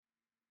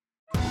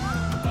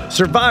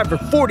Survivor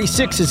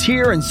 46 is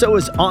here, and so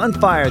is On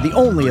Fire, the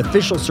only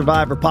official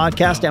Survivor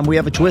podcast, and we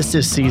have a twist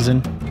this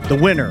season. The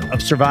winner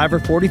of Survivor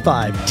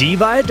 45, Dee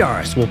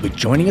Valladares, will be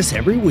joining us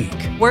every week.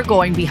 We're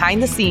going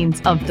behind the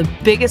scenes of the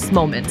biggest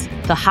moments,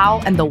 the how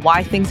and the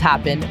why things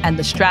happen, and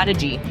the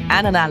strategy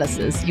and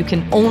analysis you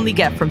can only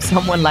get from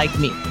someone like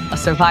me, a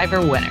Survivor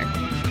winner.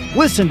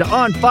 Listen to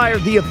On Fire,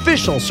 the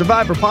official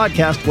Survivor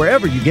podcast,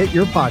 wherever you get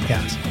your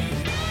podcasts.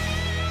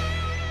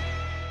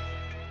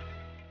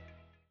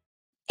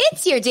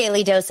 It's your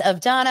daily dose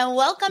of Donna.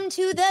 Welcome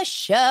to the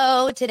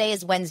show. Today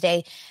is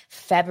Wednesday,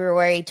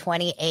 February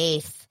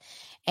 28th.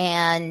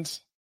 And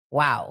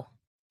wow,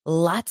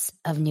 lots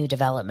of new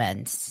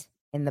developments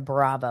in the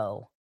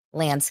Bravo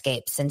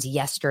landscape since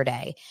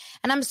yesterday.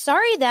 And I'm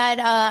sorry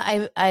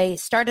that I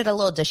started a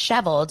little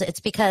disheveled. It's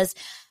because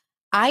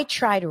I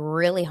tried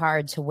really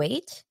hard to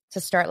wait to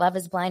start Love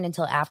is Blind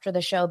until after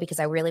the show because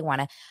I really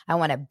want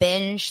to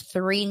binge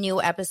 3 new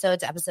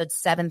episodes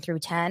 7 through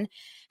 10.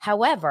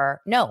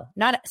 However, no,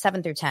 not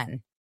 7 through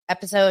 10,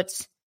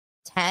 episodes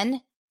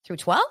 10 through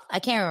 12. I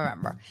can't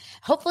remember.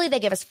 Hopefully they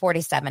give us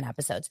 47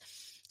 episodes.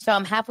 So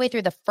I'm halfway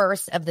through the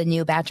first of the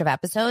new batch of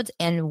episodes.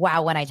 And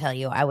wow, when I tell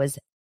you, I was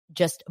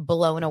just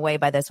blown away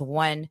by this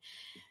one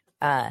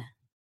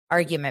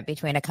argument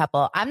between a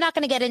couple. I'm not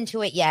going to get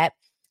into it yet.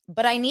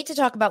 But I need to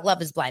talk about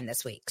Love is Blind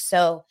this week.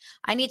 So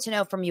I need to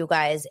know from you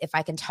guys if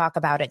I can talk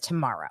about it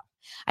tomorrow.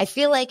 I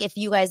feel like if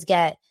you guys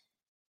get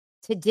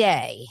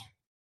today,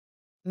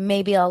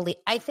 maybe I'll leave.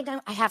 I think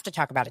I have to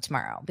talk about it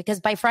tomorrow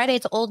because by Friday,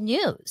 it's old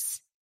news.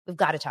 We've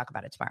got to talk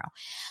about it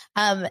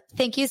tomorrow.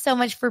 Thank you so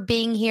much for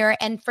being here.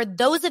 And for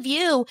those of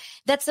you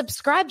that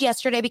subscribed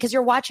yesterday because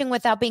you're watching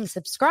without being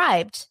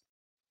subscribed,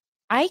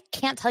 I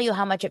can't tell you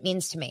how much it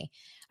means to me.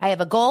 I have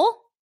a goal.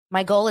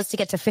 My goal is to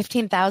get to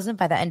 15,000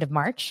 by the end of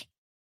March.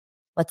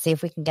 Let's see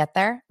if we can get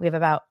there. We have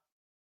about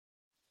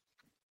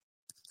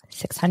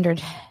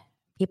 600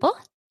 people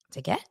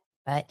to get,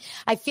 but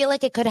I feel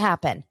like it could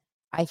happen.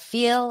 I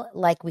feel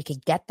like we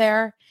could get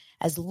there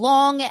as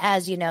long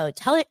as,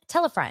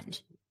 tell a friend.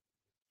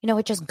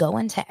 Just go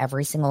into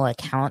every single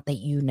account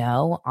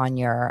that on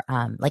your,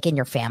 like in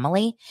your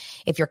family.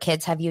 If your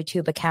kids have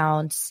YouTube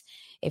accounts,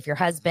 if your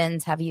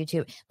husbands have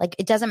YouTube, like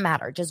it doesn't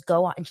matter. Just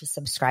go on and just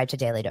subscribe to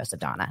Daily Dose of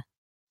Donna.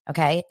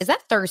 Okay. Is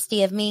that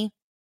thirsty of me?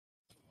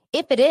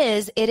 If it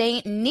is, it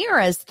ain't near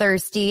as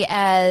thirsty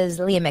as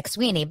Leah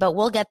McSweeney, but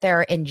we'll get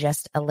there in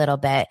just a little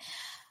bit.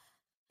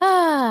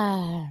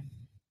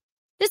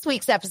 This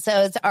week's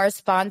episodes are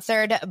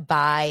sponsored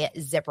by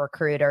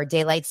ZipRecruiter.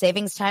 Daylight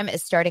savings time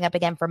is starting up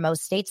again for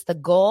most states. The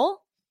goal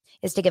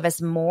is to give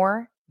us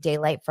more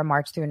daylight from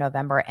March through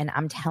November. And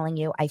I'm telling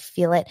you, I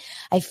feel it.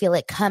 I feel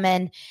it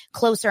coming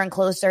closer and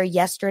closer.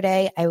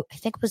 Yesterday, I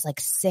think it was like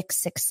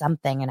 6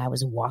 something, and I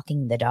was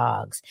walking the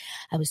dogs.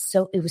 It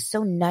was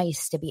so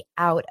nice to be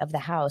out of the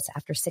house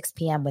after 6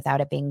 p.m.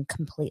 without it being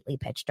completely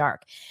pitch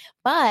dark.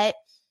 But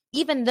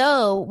even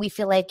though we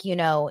feel like,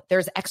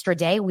 there's extra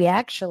day, we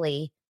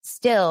actually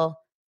still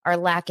are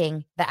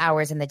lacking the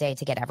hours in the day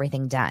to get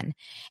everything done.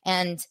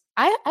 And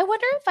I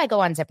wonder if I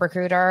go on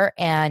ZipRecruiter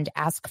and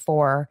ask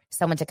for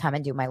someone to come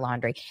and do my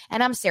laundry.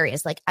 And I'm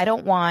serious. Like, I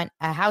don't want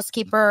a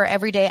housekeeper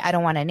every day. I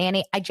don't want a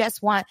nanny. I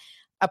just want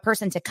a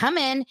person to come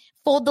in,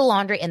 fold the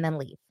laundry, and then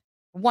leave.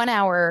 1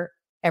 hour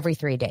every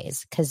 3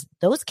 days. Because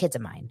those kids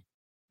of mine,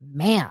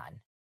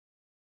 man,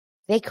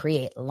 they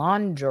create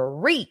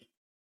laundry.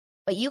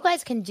 But you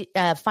guys can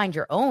find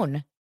your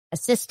own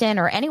assistant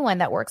or anyone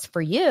that works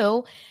for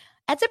you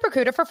at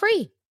ZipRecruiter for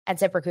free at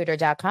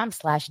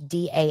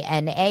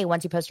ZipRecruiter.com/DANA.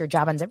 Once you post your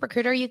job on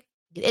ZipRecruiter,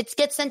 it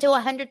gets sent to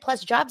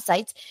 100+ job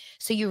sites,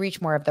 so you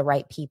reach more of the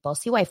right people.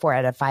 See why 4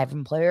 out of 5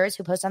 employers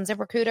who post on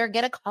ZipRecruiter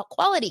get a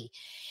quality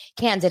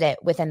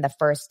candidate within the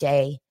first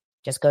day.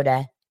 Just go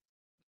to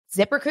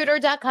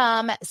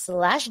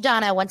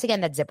ZipRecruiter.com/Donna. Once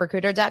again, that's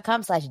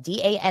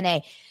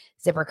ZipRecruiter.com/DANA.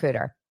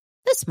 ZipRecruiter,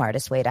 the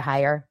smartest way to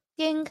hire.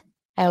 Ding.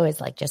 I always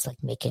like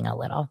making a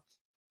little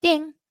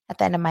ding at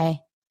the end of my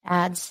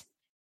ads.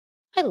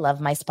 I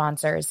love my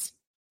sponsors.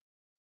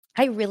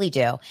 I really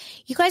do.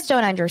 You guys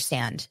don't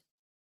understand.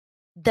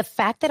 The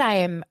fact that I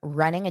am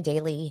running a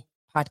daily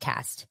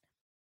podcast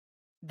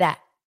that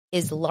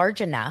is large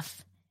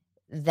enough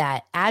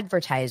that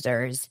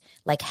advertisers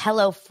like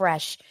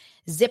HelloFresh,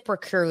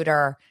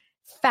 ZipRecruiter,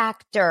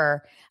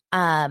 Factor,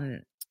 so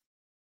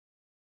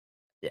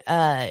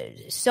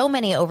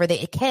many over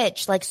the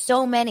Kitsch, like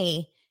so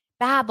many,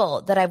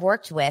 Babbel that I've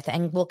worked with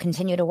and will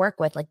continue to work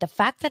with, like the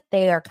fact that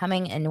they are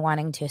coming and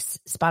wanting to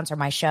sponsor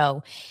my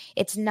show,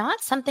 it's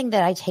not something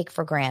that I take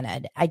for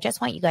granted. I just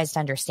want you guys to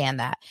understand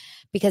that,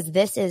 because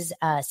this is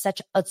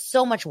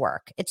so much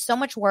work. It's so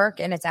much work,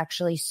 and it's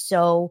actually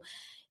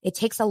it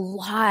takes a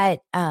lot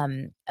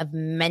of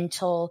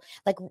mental,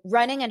 like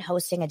running and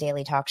hosting a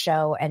daily talk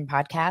show and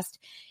podcast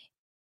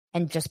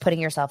and just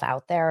putting yourself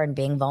out there and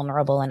being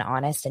vulnerable and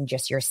honest and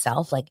just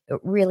yourself. Like it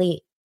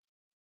really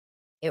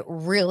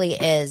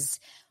is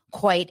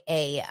quite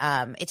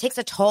it takes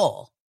a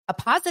toll, a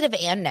positive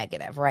and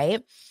negative,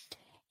 right?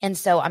 And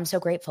so I'm so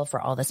grateful for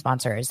all the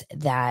sponsors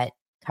that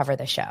cover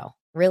the show.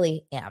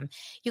 Really am.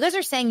 You guys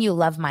are saying you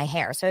love my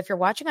hair. So if you're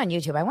watching on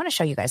YouTube, I want to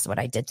show you guys what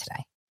I did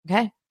today.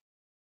 Okay.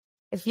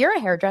 If you're a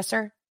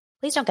hairdresser,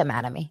 please don't get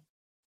mad at me.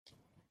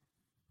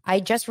 I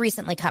just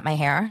recently cut my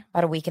hair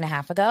about a week and a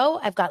half ago.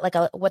 I've got like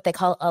what they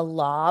call a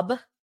lob.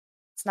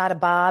 It's not a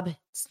bob.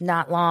 It's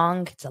not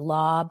long. It's a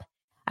lob.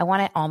 I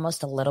want it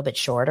almost a little bit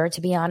shorter,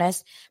 to be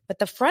honest. But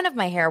the front of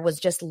my hair was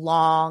just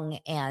long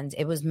and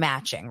it was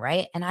matching,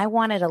 right? And I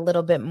wanted a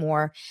little bit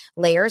more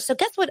layers. So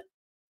guess what?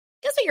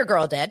 Guess what your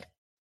girl did?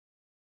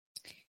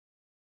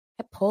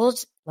 I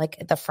pulled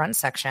like the front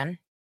section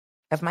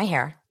of my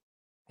hair.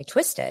 I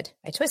twisted.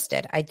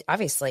 I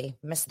obviously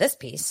missed this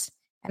piece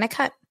and I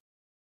cut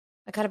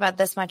about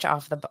this much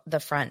off the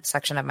front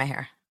section of my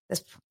hair.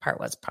 This part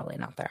was probably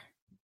not there.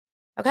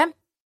 Okay.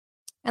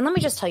 And let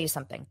me just tell you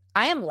something.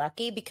 I am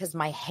lucky because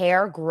my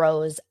hair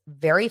grows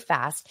very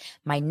fast.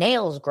 My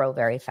nails grow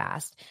very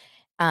fast.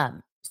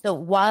 So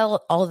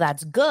while all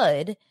that's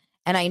good,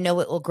 and I know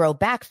it will grow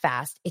back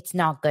fast, it's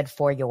not good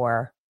for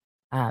your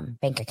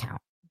bank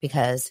account.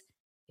 Because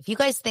if you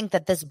guys think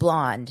that this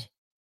blonde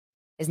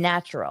is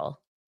natural,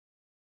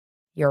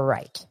 you're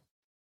right.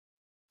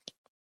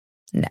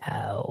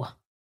 No.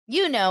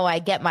 You know I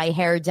get my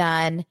hair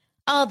done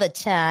all the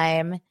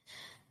time.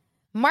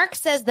 Mark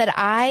says that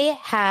I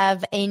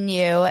have a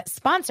new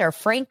sponsor,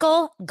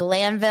 Frankel,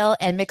 Glanville,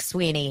 and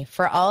McSweeney,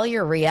 for all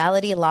your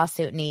reality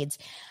lawsuit needs.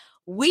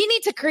 We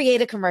need to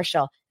create a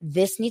commercial.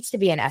 This needs to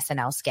be an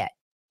SNL skit.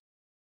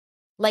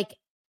 Like,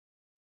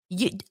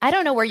 I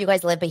don't know where you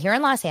guys live, but here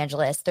in Los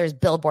Angeles, there's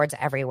billboards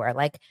everywhere.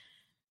 Like,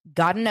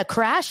 got in a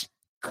crash?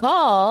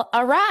 Call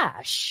a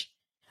rash.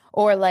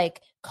 Or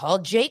like, call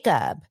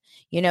Jacob.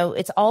 You know,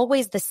 it's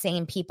always the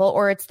same people,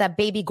 or it's that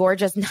baby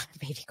gorgeous, not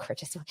baby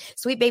gorgeous,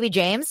 sweet baby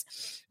James.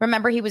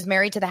 Remember, he was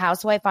married to the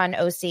housewife on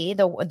OC,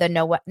 the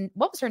Noel.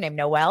 What was her name?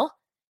 Noel.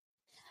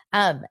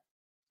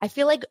 I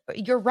feel like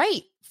you're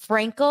right.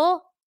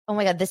 Frankel. Oh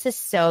my God, this is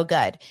so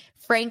good.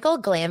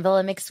 Frankel, Glanville,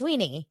 and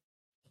McSweeney.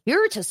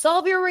 Here to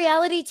solve your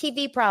reality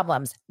TV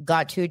problems.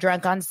 Got too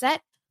drunk on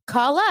set?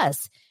 Call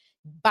us.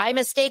 By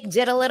mistake,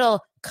 did a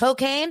little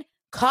cocaine?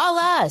 Call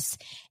us.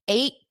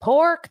 Ate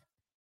pork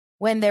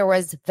when there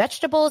was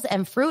vegetables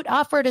and fruit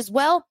offered as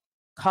well?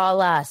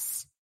 Call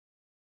us.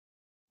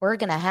 We're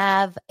going to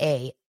have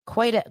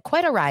quite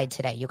a ride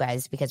today, you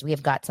guys, because we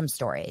have got some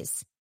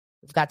stories.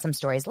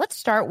 Let's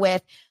start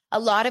with, a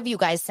lot of you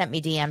guys sent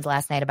me DMs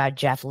last night about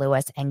Jeff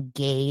Lewis and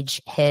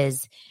Gage,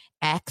 his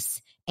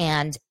ex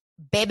and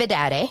baby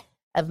daddy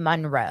of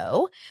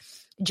Monroe.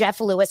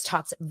 Jeff Lewis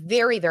talks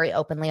very, very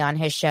openly on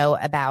his show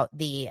about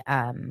the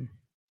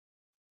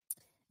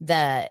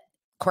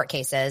court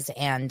cases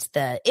and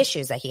the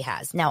issues that he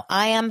has. Now,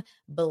 I am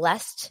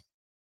blessed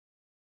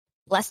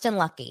and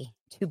lucky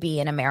to be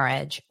in a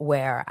marriage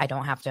where I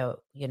don't have to,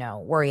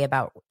 worry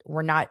about,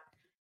 we're not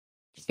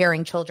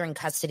sharing children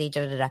custody,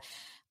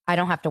 I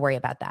don't have to worry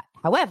about that.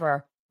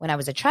 However, when I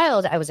was a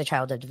child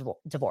of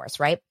divorce,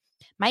 right?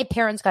 My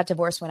parents got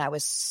divorced when I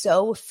was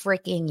so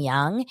freaking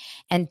young.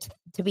 And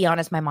to be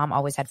honest, my mom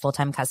always had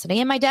full-time custody.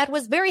 And my dad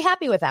was very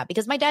happy with that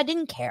because my dad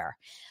didn't care.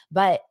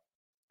 But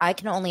I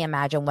can only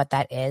imagine what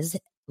that is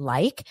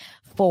like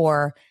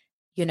for,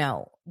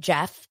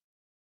 Jeff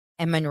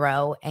and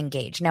Monroe and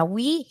Gage. Now,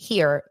 we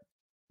hear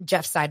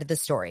Jeff's side of the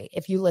story.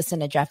 If you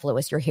listen to Jeff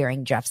Lewis, you're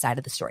hearing Jeff's side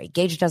of the story.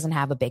 Gage doesn't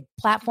have a big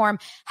platform.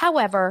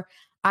 However,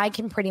 I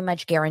can pretty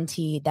much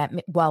guarantee that,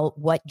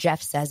 what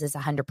Jeff says is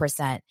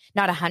 100%,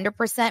 not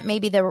 100%,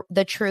 maybe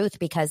the truth,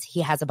 because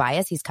he has a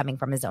bias. He's coming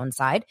from his own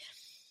side.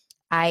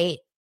 I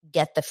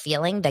get the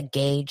feeling that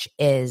Gage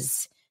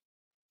is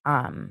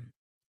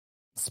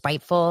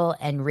spiteful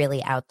and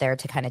really out there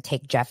to kind of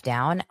take Jeff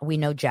down. We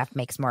know Jeff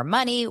makes more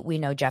money. We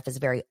know Jeff is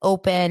very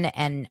open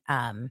and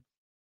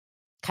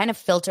kind of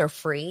filter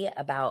free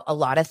about a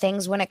lot of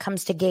things when it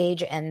comes to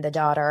Gage and the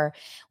daughter,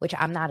 which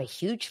I'm not a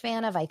huge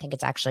fan of. I think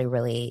it's actually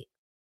really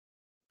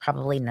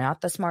probably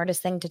not the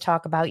smartest thing to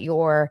talk about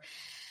your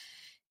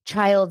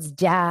child's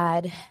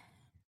dad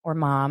or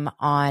mom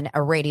on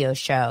a radio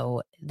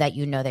show that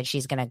you know that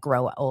she's going to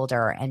grow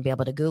older and be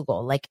able to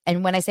Google.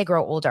 And when I say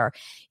grow older,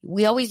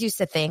 we always used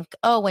to think,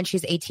 when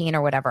she's 18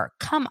 or whatever.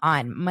 Come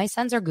on. My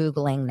sons are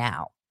Googling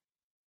now.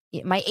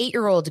 My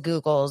 8-year-old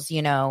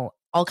Googles,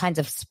 all kinds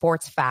of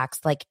sports facts.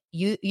 Like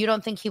you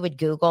don't think he would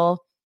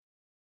Google?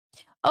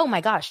 Oh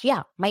my gosh.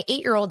 Yeah. My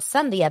 8-year-old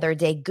son the other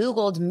day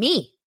Googled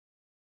me.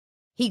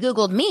 He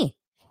Googled me.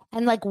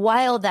 And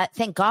while that,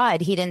 thank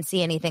God he didn't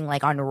see anything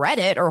on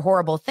Reddit or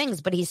horrible things,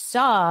 but he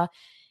saw,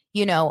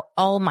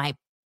 all my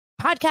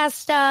podcast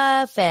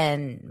stuff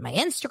and my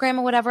Instagram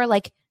or whatever.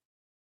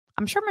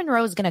 I'm sure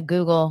Monroe's going to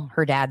Google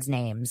her dad's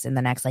names in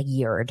the next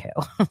year or two.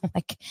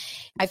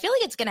 I feel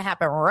like it's going to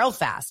happen real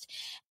fast.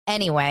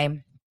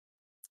 Anyway,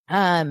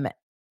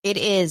 it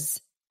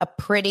is a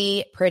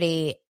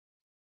pretty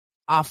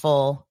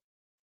awful,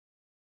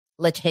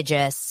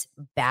 litigious,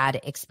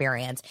 bad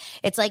experience.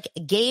 It's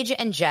Gage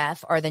and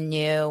Jeff are the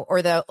new,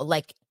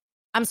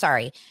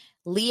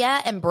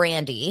 Leah and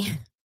Brandy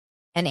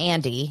and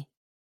Andy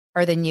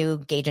are the new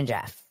Gage and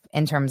Jeff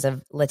in terms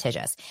of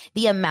litigious.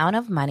 The amount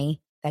of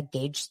money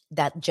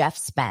that Jeff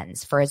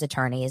spends for his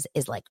attorneys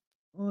is like,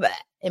 bleh,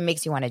 it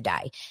makes you want to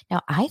die.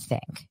 Now, I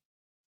think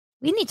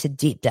we need to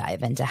deep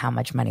dive into how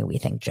much money we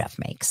think Jeff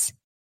makes.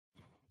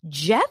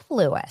 Jeff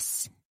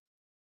Lewis.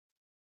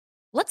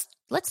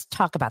 Let's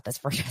talk about this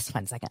for just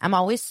 1 second. I'm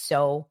always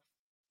so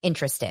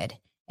interested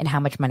in how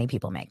much money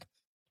people make.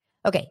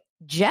 Okay,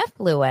 Jeff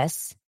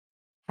Lewis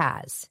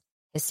has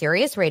his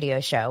Sirius radio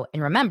show.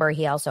 And remember,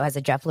 he also has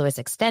a Jeff Lewis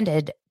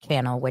extended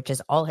channel, which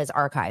is all his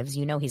archives.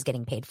 You know he's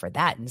getting paid for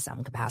that in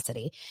some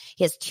capacity.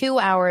 He has 2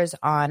 hours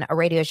on a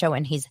radio show,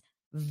 and he's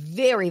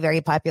very,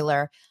 very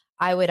popular.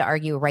 I would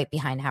argue right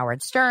behind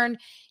Howard Stern.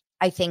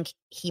 I think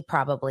he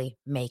probably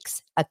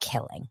makes a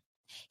killing.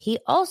 He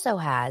also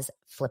has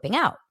Flipping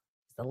Out,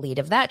 the lead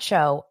of that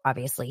show.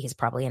 Obviously, he's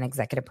probably an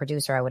executive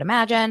producer, I would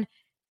imagine.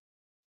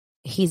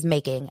 He's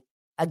making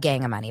a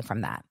gang of money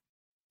from that.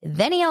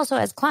 Then he also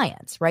has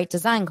clients, right?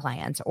 Design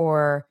clients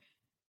or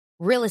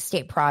real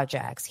estate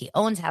projects. He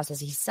owns houses.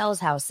 He sells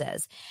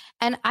houses.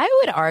 And I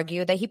would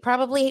argue that he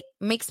probably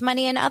makes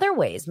money in other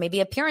ways,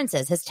 maybe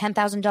appearances, his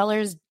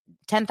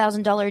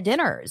 $10,000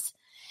 dinners.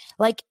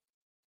 Like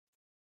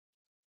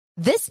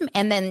this.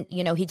 And then,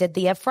 you know, he did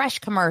the Fresh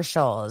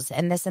commercials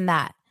and this and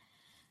that.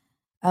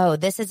 Oh,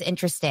 this is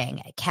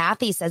interesting.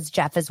 Kathy says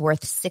Jeff is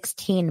worth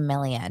 $16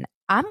 million.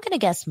 I'm going to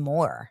guess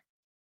more.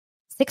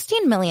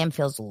 16 million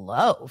feels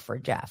low for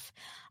Jeff.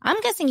 I'm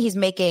guessing he's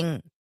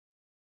making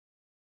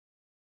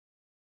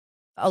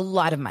a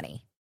lot of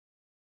money.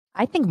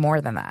 I think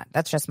more than that.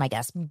 That's just my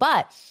guess.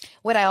 But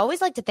what I always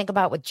like to think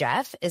about with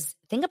Jeff is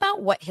think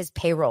about what his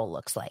payroll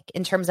looks like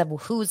in terms of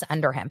who's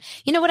under him.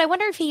 You know what? I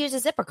wonder if he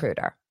uses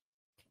ZipRecruiter.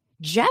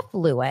 Jeff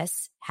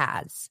Lewis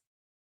has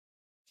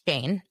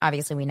Shane.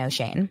 Obviously, we know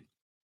Shane.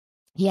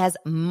 He has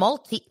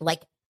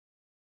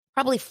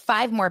probably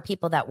 5 more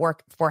people that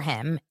work for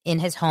him in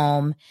his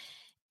home,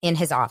 in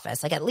his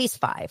office, like at least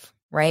 5,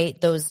 right?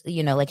 Those,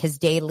 you know, like his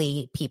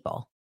daily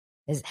people,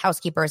 his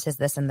housekeepers, his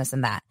this and this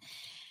and that.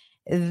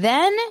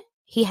 Then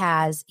he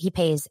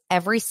pays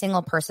every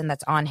single person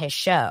that's on his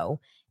show,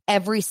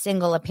 every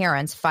single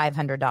appearance,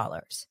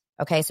 $500.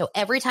 Okay. So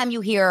every time you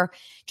hear,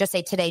 just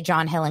say today,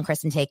 John Hill and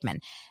Kristen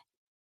Takeman,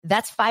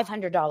 that's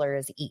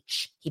 $500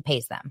 each. He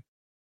pays them.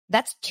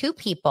 That's 2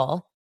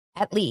 people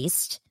at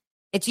least.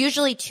 It's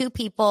usually 2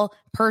 people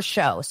per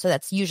show. So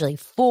that's usually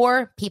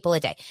 4 people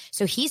a day.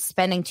 So he's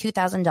spending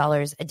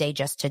 $2,000 a day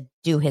just to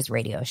do his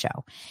radio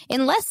show.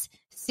 Unless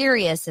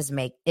Sirius is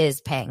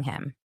paying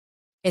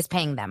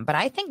them. But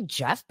I think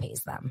Jeff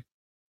pays them.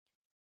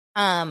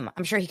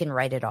 I'm sure he can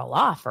write it all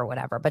off or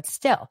whatever, but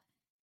still,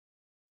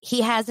 he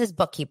has his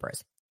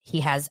bookkeepers. He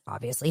has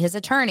obviously his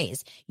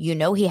attorneys. You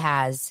know, he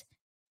has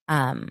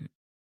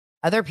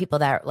other people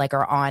that like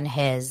are in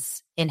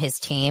his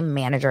team,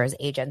 managers,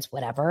 agents,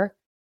 whatever.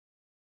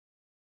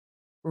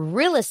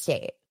 Real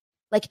estate.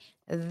 Like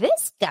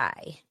this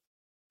guy,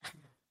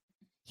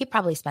 he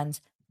probably spends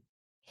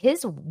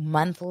his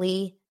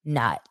monthly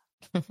nut.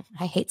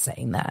 I hate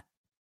saying that.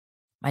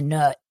 My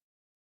nut.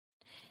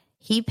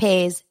 He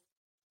pays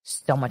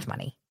so much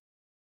money.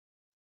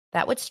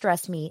 That would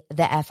stress me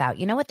the F out.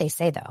 You know what they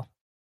say, though?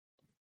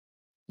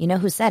 You know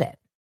who said it?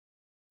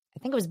 I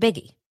think it was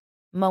Biggie.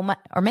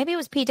 Or maybe it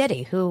was P.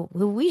 Diddy, who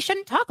we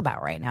shouldn't talk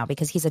about right now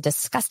because he's a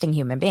disgusting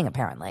human being,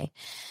 apparently.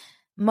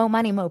 Mo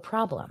money, mo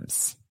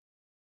problems.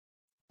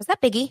 Was that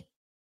Biggie?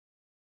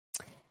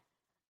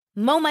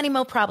 Mo money,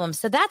 mo problems.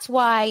 So that's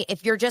why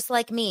if you're just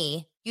like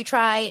me, you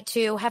try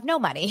to have no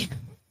money.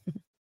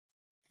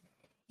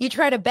 You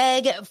try to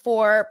beg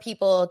for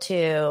people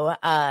to,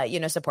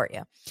 support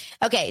you.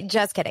 Okay,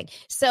 just kidding.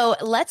 So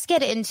let's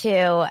get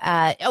into,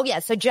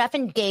 so Jeff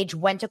and Gage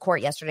went to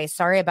court yesterday.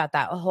 Sorry about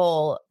that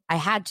I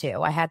had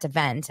to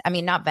vent. I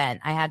mean, not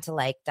vent. I had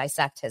to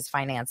dissect his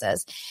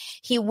finances.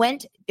 It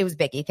was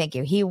Biggie. Thank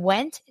you. He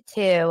went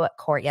to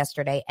court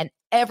yesterday and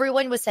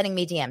everyone was sending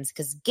me DMs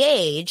because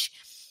Gage,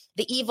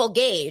 the evil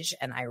Gage,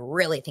 and I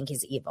really think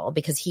he's evil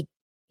because he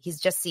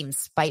just seems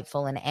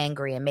spiteful and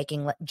angry and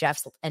making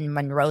Jeff's and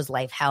Monroe's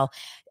life hell.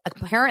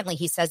 Apparently,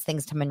 he says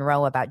things to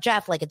Monroe about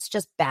Jeff like it's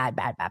just bad.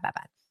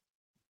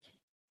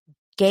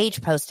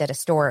 Gage posted a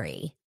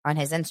story on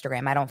his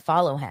Instagram. I don't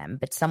follow him,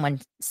 but someone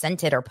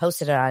sent it or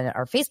posted it on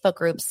our Facebook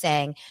group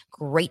saying,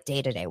 great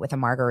day today with a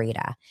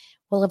margarita.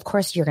 Well, of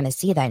course, you're going to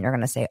see that and you're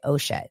going to say, oh,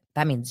 shit,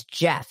 that means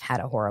Jeff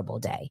had a horrible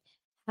day.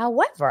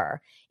 However,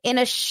 in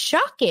a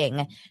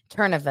shocking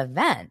turn of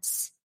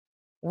events,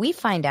 we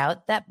find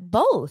out that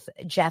both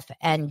Jeff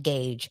and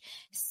Gage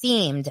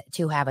seemed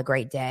to have a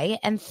great day.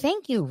 And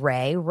thank you,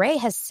 Ray. Ray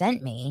has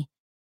sent me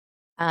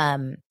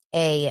a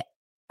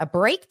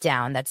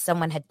breakdown that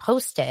someone had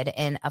posted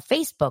in a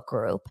Facebook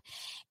group.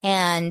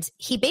 And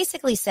he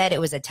basically said it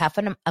was a tough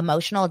and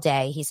emotional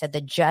day. He said the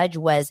judge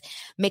was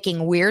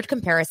making weird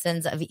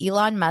comparisons of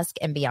Elon Musk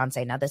and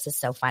Beyonce. Now, this is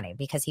so funny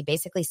because he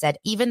basically said,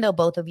 even though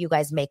both of you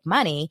guys make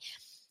money,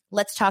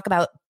 let's talk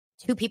about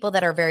 2 people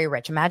that are very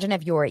rich. Imagine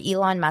if you were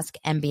Elon Musk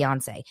and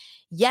Beyonce.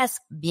 Yes,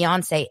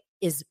 Beyonce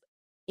is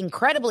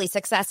incredibly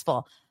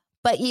successful,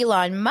 but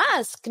Elon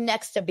Musk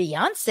next to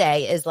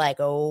Beyonce is like,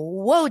 oh,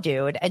 whoa,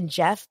 dude. And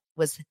Jeff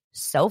was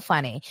so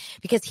funny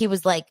because he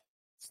was like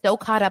so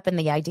caught up in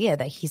the idea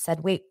that he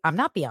said, wait, I'm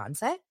not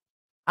Beyonce.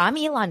 I'm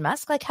Elon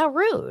Musk. Like, how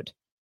rude.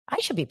 I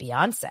should be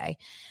Beyonce.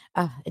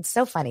 It's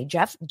so funny.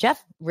 Jeff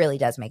really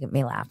does make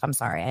me laugh. I'm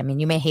sorry. I mean,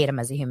 you may hate him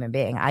as a human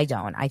being. I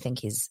don't. I think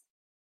he's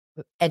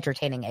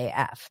entertaining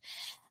AF.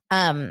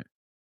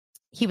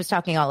 He was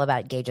talking all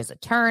about Gage's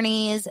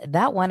attorneys.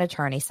 That one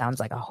attorney sounds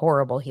like a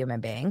horrible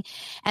human being.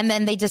 And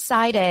then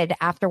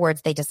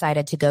afterwards, they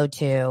decided to go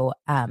to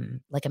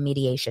like a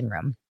mediation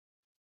room.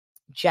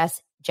 Jeff,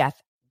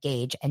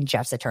 Gage, and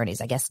Jeff's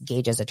attorneys, I guess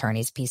Gage's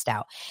attorneys, pieced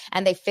out.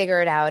 And they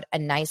figured out a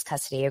nice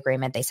custody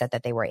agreement. They said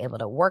that they were able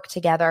to work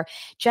together.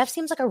 Jeff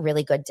seems like a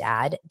really good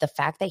dad. The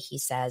fact that he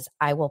says,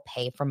 I will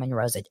pay for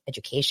Monroe's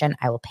education.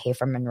 I will pay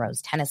for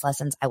Monroe's tennis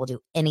lessons. I will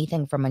do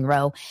anything for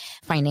Monroe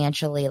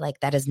financially.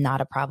 Like, that is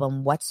not a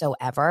problem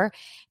whatsoever.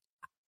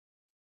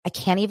 I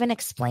can't even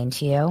explain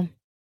to you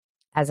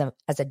as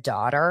a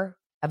daughter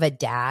of a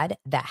dad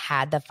that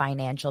had the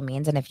financial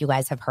means. And if you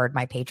guys have heard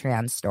my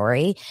Patreon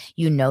story,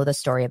 you know the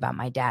story about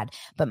my dad.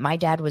 But my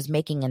dad was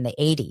making in the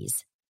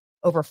 80s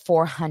over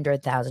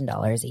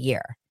 $400,000 a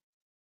year.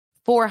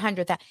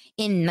 $400,000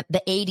 in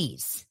the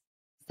 80s.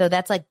 So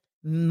that's like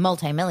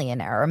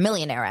multimillionaire or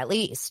millionaire at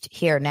least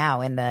here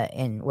now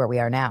in where we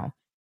are now.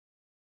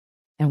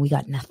 And we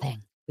got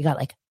nothing. We got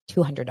like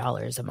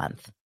 $200 a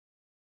month.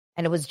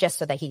 And it was just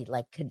so that he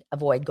like could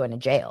avoid going to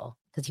jail,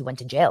 because he went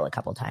to jail a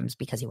couple times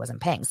because he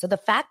wasn't paying. So the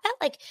fact that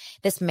like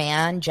this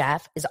man,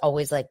 Jeff, is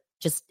always like,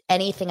 just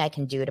anything I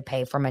can do to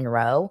pay for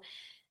Monroe,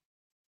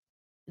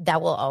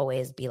 that will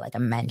always be like a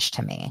mensch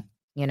to me,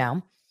 you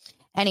know?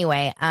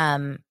 Anyway,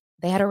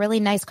 they had a really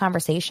nice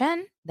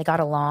conversation. They got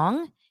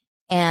along.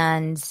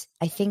 And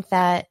I think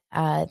that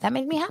that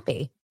made me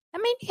happy.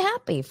 That made me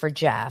happy for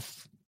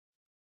Jeff.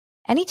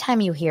 Anytime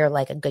you hear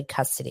like a good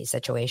custody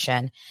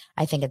situation,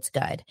 I think it's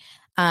good.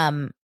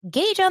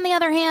 Gage, on the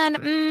other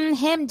hand,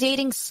 him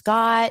dating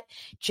Scott,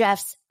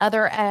 Jeff's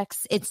other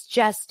ex, it's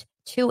just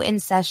too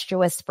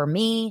incestuous for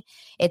me.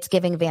 It's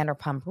giving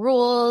Vanderpump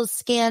Rules,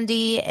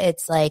 Scandi.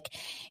 It's like,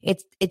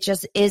 it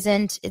just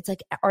isn't. It's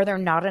like, are there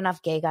not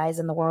enough gay guys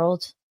in the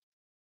world?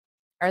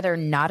 Are there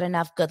not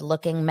enough good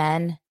looking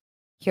men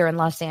here in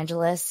Los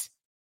Angeles?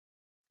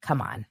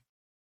 Come on.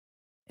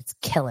 It's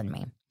killing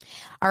me.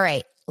 All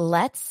right,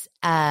 let's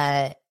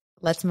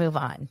move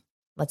on.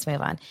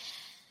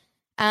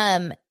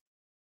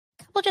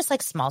 Couple just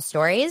like small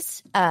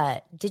stories.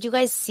 Did you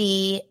guys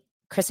see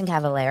Kristen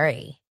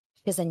Cavallari?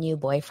 She has a new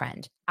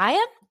boyfriend. I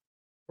am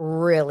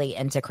really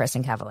into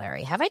Kristen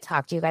Cavallari. Have I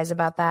talked to you guys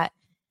about that?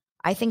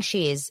 I think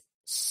she is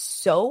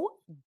so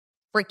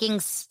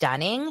freaking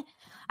stunning.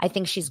 I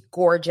think she's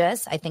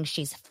gorgeous. I think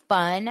she's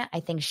fun. I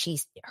think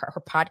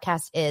her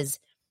podcast is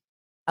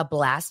a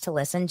blast to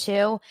listen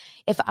to.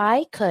 If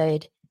I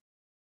could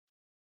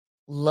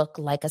look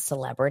like a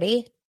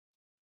celebrity,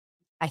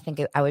 I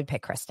think I would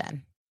pick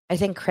Kristen. I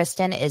think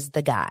Kristen is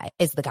the guy.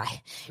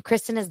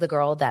 Kristen is the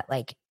girl that,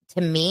 like, to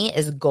me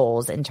is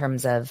goals in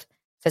terms of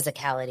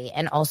physicality,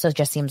 and also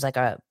just seems like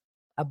a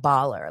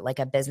baller, like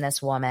a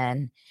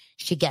businesswoman.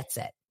 She gets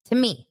it to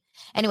me.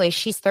 Anyway,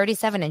 she's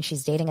 37 and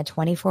she's dating a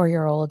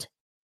 24-year-old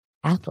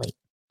athlete.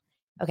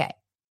 Okay.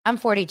 I'm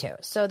 42.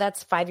 So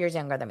that's 5 years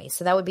younger than me.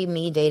 So that would be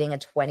me dating a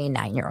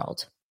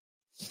 29-year-old.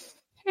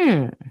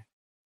 Yeah,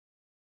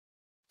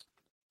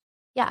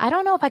 I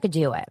don't know if I could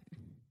do it.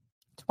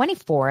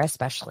 24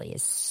 especially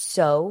is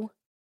so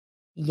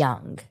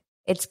young.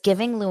 It's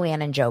giving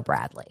Luann and Joe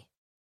Bradley.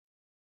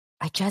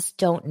 I just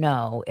don't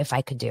know if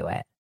I could do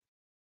it.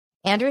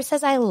 Andrew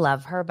says I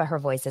love her, but her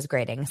voice is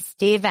grating.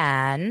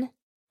 Steven,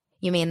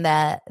 you mean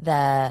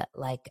the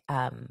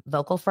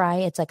vocal fry?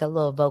 It's like a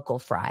little vocal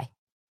fry,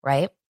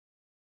 right?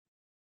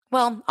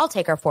 Well, I'll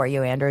take her for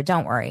you, Andrew.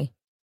 Don't worry.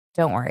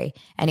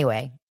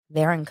 Anyway,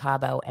 they're in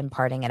Cabo and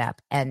partying it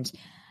up. And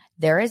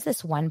there is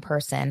this one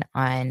person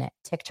on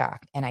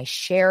TikTok, and I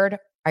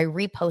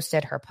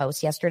reposted her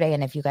post yesterday.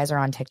 And if you guys are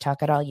on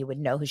TikTok at all, you would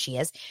know who she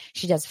is.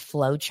 She does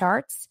flow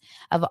charts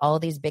of all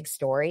these big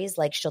stories.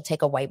 Like, she'll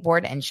take a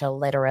whiteboard and she'll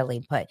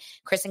literally put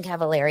Kristen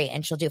Cavallari,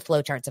 and she'll do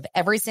flow charts of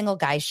every single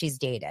guy she's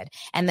dated,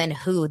 and then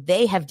who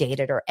they have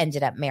dated or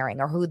ended up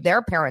marrying, or who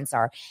their parents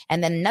are.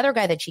 And then another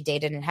guy that she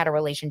dated and had a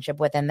relationship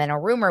with, and then a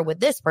rumor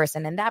with this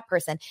person and that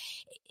person.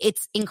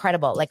 It's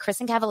incredible. Like,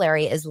 Kristen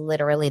Cavallari is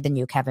literally the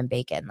new Kevin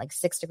Bacon, like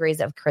 6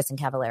 degrees of Kristen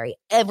Cavallari.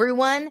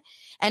 Everyone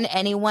and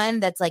anyone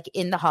that's like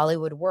in the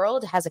Hollywood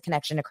world has a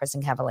connection to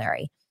Kristen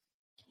Cavallari.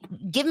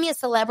 Give me a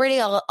celebrity,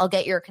 I'll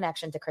get your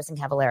connection to Kristen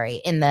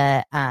Cavallari in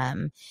the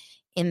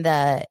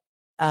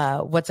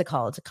what's it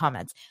called?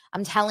 Comments.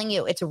 I'm telling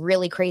you, it's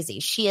really crazy.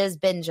 She has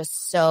been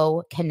just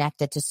so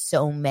connected to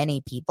so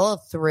many people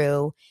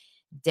through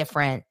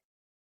different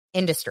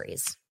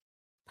industries.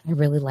 I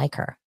really like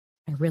her.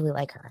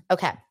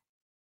 Okay.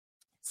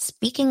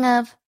 Speaking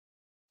of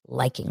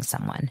liking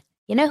someone,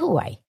 you know who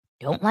I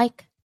don't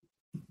like?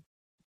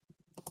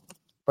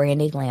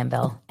 Brandy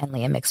Glanville and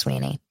Leah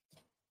McSweeney.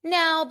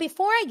 Now,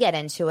 before I get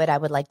into it, I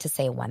would like to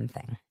say one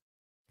thing.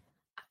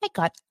 I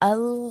got a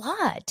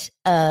lot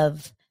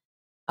of,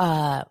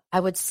 I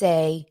would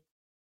say,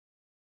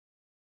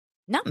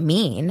 not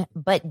mean,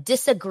 but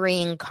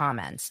disagreeing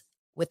comments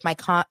with my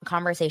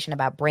conversation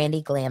about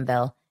Brandi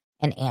Glanville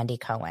and Andy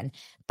Cohen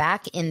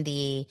back in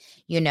the,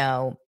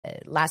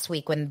 last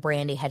week when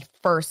Brandi had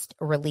first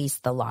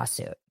released the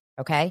lawsuit.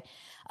 Okay.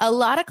 A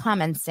lot of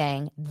comments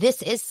saying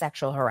this is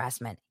sexual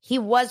harassment. He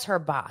was her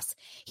boss.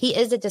 He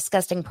is a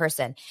disgusting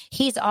person.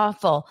 He's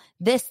awful.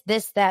 This,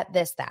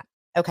 that.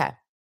 Okay.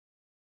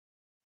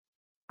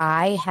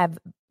 I have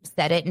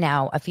said it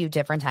now a few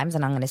different times,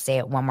 and I'm going to say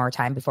it one more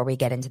time before we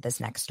get into this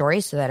next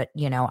story so that,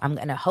 I'm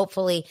going to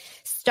hopefully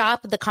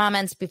stop the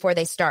comments before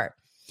they start.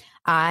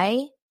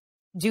 I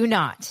do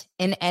not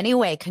in any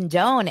way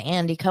condone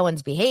Andy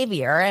Cohen's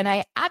behavior, and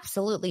I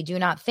absolutely do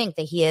not think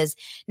that he is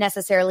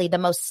necessarily the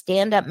most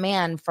stand-up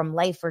man from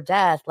Life or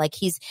Death. Like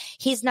he's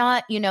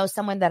not,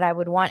 someone that I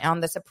would want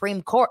on the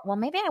Supreme Court. Well,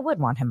 maybe I would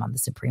want him on the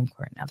Supreme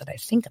Court now that I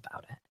think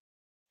about it.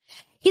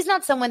 He's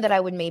not someone that I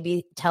would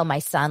maybe tell my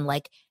son,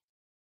 like,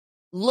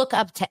 look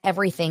up to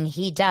everything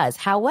he does.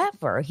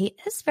 However, he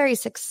is very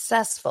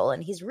successful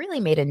and he's really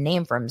made a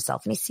name for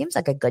himself and he seems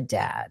like a good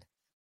dad.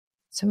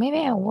 So maybe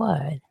I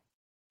would.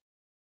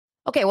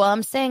 Okay, well,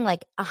 I'm saying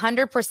like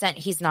 100%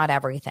 he's not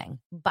everything,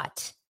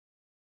 but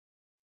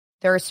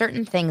there are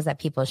certain things that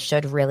people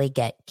should really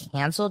get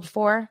canceled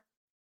for,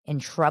 in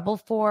trouble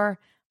for,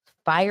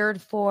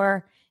 fired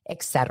for,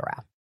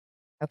 etc.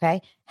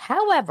 Okay?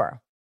 However,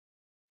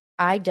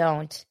 I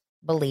don't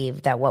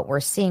believe that what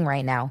we're seeing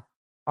right now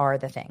are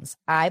the things.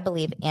 I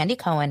believe Andy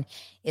Cohen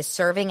is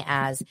serving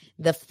as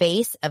the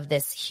face of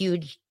this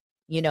huge,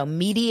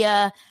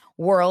 media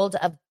world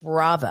of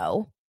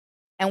Bravo.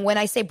 And when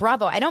I say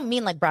Bravo, I don't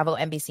mean like Bravo,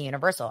 NBC,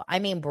 Universal. I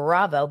mean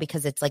Bravo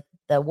because it's like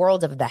the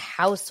world of the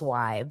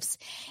housewives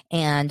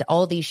and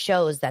all these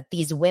shows that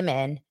these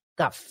women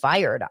got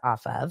fired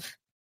off of.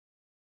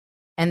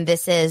 And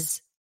this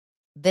is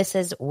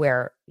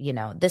where,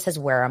 this is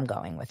where I'm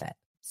going with it.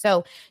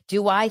 So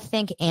do I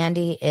think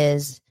Andy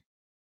is,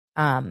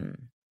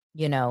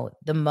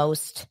 the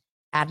most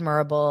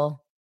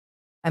admirable,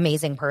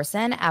 amazing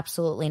person?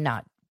 Absolutely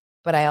not.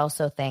 But I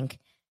also think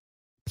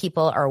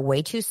people are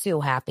way too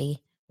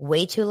sue-happy,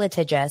 way too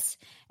litigious,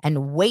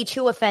 and way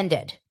too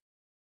offended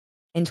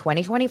in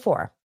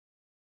 2024.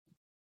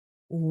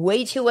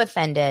 Way too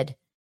offended.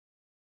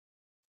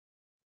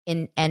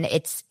 And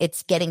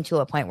it's getting to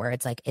a point where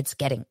it's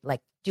getting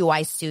like, do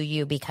I sue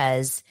you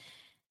because...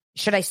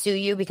 Should I sue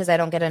you because I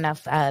don't get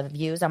enough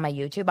views on my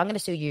YouTube? I'm going to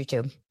sue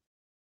YouTube.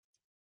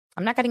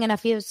 I'm not getting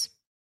enough views.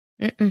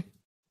 You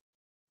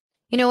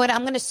know what?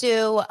 I'm going to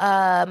sue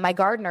my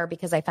gardener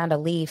because I found a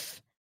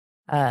leaf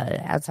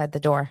outside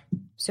the door.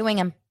 Suing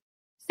him.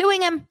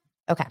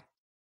 Okay.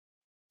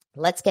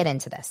 Let's get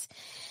into this.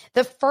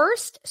 The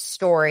first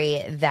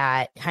story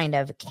that kind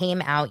of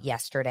came out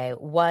yesterday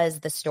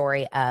was the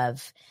story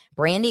of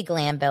Brandi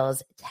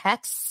Glanville's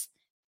texts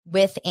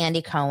with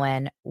Andy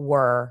Cohen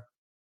were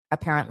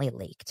apparently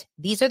leaked.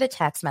 These are the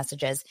text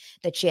messages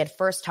that she had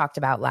first talked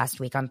about last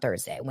week on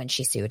Thursday when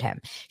she sued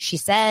him. She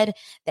said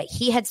that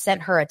he had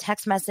sent her a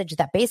text message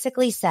that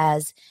basically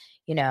says,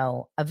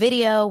 a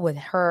video with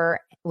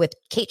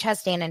Kate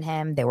Chastain and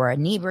him. They were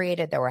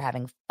inebriated. They were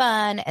having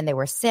fun. And they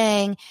were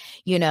saying,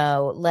 we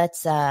want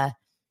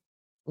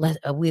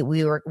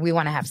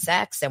to have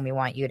sex and we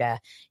want you to,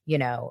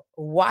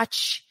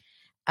 watch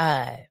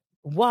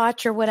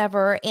or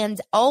whatever.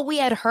 And all we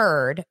had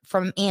heard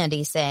from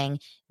Andy saying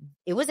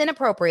it was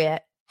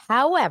inappropriate.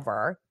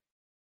 However,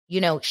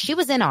 she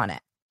was in on it.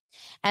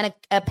 And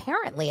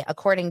apparently,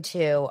 according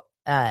to,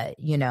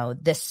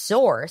 this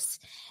source,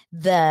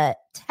 the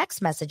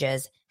text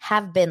messages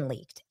have been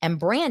leaked. And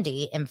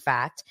Brandi, in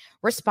fact,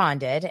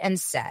 responded and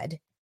said,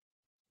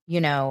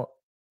 what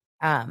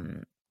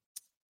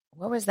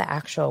was the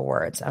actual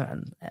words?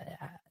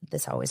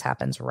 This always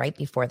happens right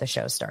before the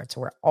show starts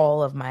where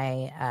all of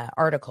my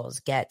articles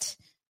get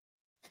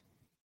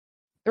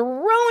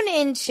thrown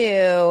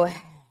into a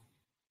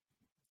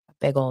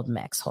big old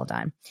mix. Hold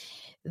on.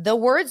 The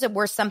words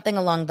were something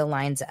along the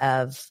lines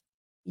of,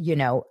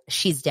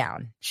 she's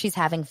down. She's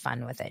having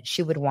fun with it.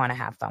 She would want to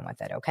have fun with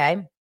it.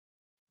 Okay.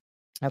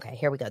 Okay,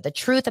 here we go. The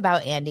truth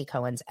about Andy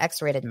Cohen's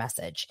X-rated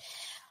message.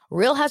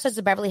 Real Housewives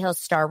of Beverly Hills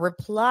star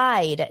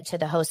replied to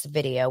the host's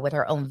video with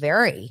her own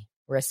very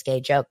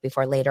risque joke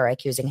before later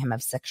accusing him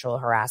of sexual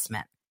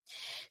harassment.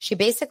 She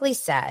basically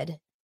said,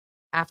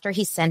 after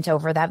he sent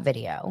over that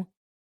video,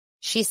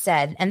 she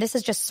said, and this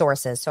is just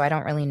sources, so I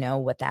don't really know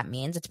what that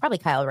means. It's probably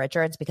Kyle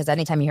Richards, because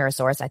anytime you hear a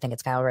source, I think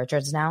it's Kyle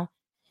Richards now.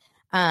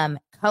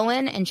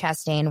 Cohen and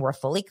Chastain were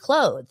fully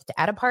clothed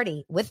at a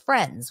party with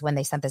friends when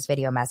they sent this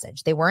video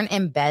message. They weren't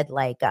in bed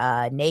like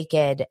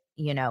naked,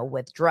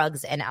 with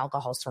drugs and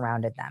alcohol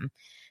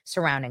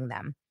surrounding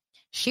them.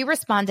 She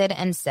responded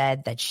and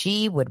said that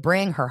she would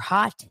bring her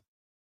hot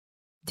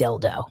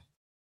dildo.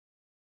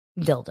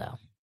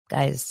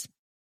 Guys,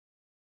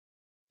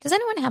 does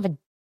anyone have a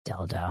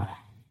dildo?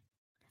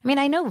 I mean,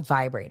 I know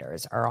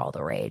vibrators are all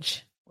the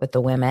rage with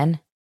the women,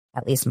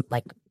 at least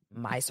like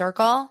my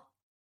circle.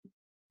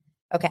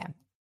 Okay.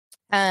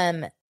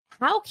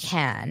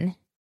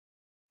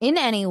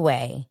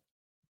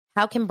 How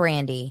how can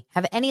Brandy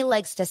have any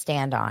legs to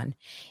stand on?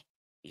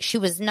 She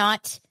was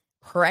not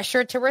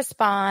pressured to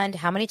respond.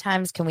 How many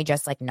times can we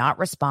just like not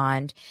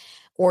respond?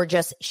 Or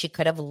just she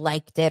could have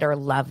liked it or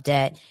loved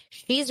it.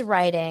 She's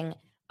writing,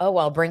 oh,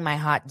 I'll bring my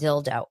hot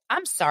dildo.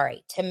 I'm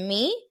sorry. To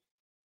me,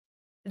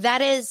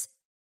 that is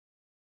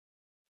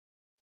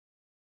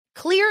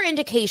clear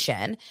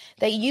indication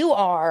that you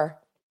are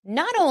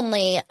not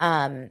only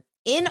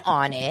in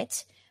on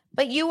it,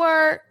 but you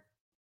are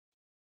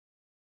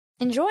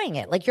enjoying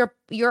it. Like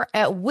you're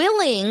a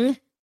willing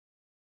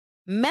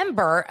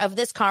member of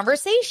this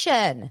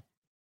conversation.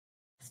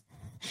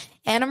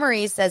 Anna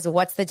Marie says,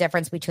 what's the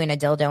difference between a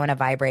dildo and a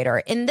vibrator?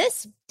 In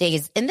this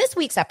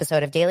week's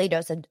episode of Daily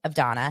Dose of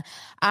Donna,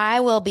 I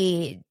will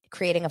be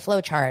creating a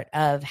flowchart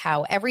of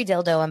how every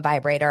dildo and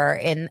vibrator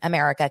in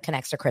America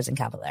connects to Chris and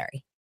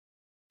Cavallari.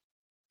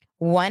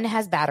 One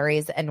has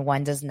batteries and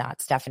one does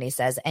not, Stephanie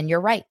says, and you're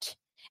right.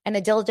 And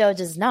a dildo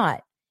does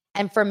not.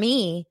 And for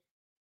me,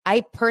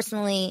 I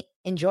personally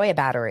enjoy a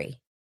battery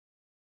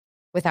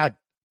without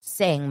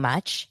saying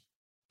much,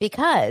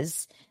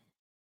 because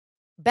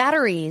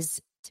batteries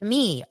to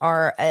me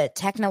are a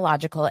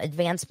technological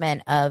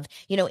advancement of,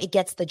 it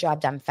gets the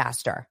job done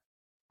faster.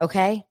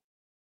 Okay.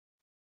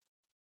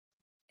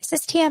 Is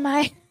this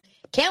TMI?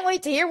 Can't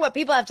wait to hear what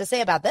people have to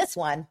say about this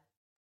one.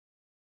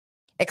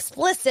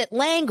 Explicit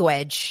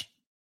language.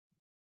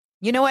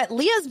 You know what?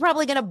 Leah's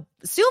probably going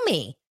to sue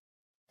me.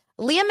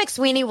 Leah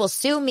McSweeney will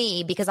sue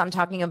me because I'm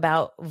talking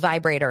about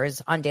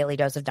vibrators on Daily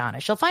Dose of Donna.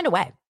 She'll find a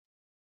way.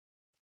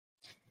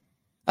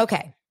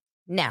 Okay.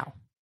 Now,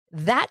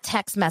 that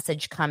text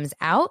message comes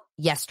out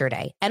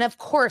yesterday. And of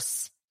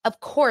course,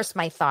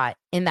 my thought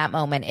in that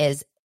moment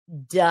is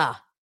duh,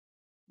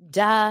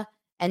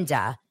 and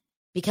duh,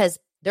 because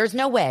there's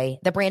no way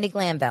that Brandy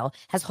Glanville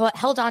has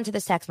held on to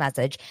this text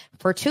message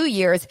for 2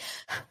 years,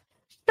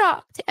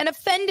 shocked and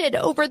offended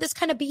over this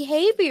kind of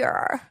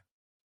behavior.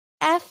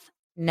 F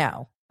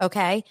no.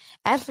 Okay.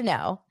 F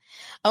no.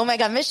 Oh my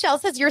God. Michelle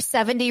says your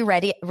 70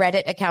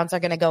 Reddit accounts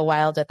are going to go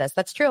wild with this.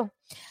 That's true.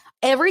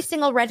 Every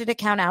single Reddit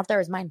account out there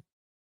is mine.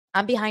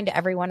 I'm behind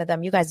every one of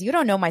them. You guys, you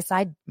don't know my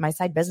side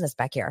business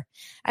back here.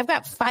 I've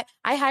got 5.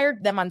 I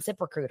hired them on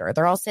ZipRecruiter.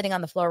 They're all sitting on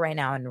the floor right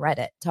now on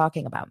Reddit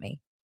talking about me.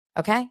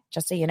 Okay.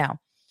 Just so you know.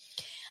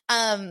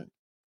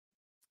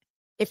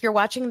 If you're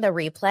watching the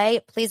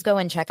replay, please go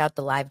and check out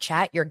the live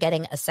chat. You're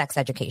getting a sex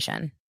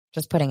education.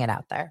 Just putting it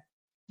out there.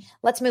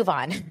 Let's move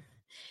on.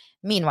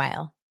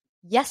 Meanwhile,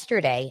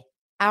 yesterday,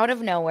 out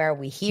of nowhere,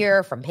 we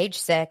hear from Page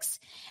 6,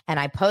 and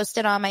I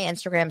posted on my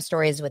Instagram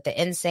stories with the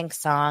NSYNC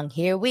song,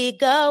 Here We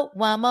Go,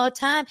 one more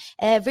time.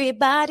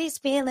 Everybody's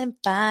feeling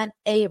fine.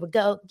 Here we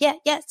go. Yeah,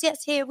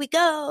 yes, here we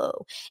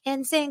go.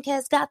 NSYNC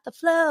has got the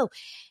flow.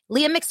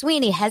 Leah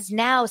McSweeney has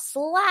now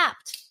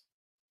slapped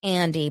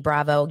Andy,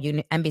 Bravo,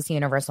 NBC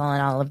Universal,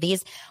 and all of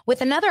these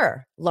with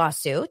another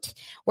lawsuit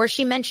where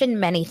she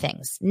mentioned many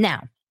things.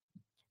 Now,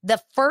 the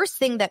first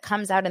thing that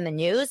comes out in the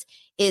news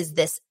is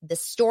this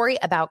story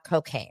about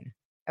cocaine.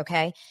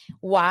 Okay.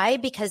 Why?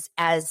 Because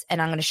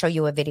and I'm going to show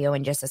you a video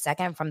in just a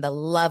second from the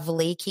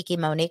lovely Kiki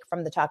Monique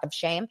from the Talk of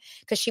Shame,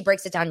 because she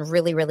breaks it down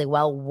really, really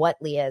well what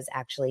Leah is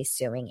actually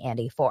suing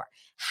Andy for.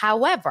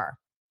 However,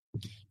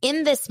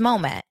 in this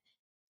moment,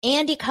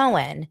 Andy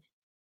Cohen,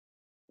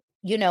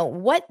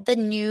 what the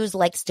news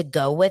likes to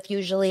go with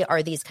usually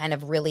are these kind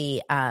of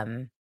really,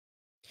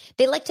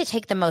 they like to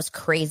take the most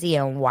crazy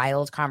and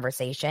wild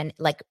conversation.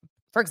 Like,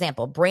 for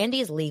example,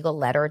 Brandy's legal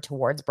letter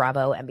towards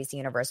Bravo, NBC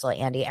Universal,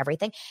 Andy,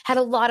 everything had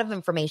a lot of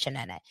information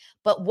in it.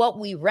 But what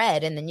we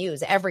read in the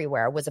news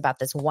everywhere was about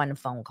this one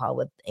phone call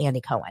with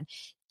Andy Cohen,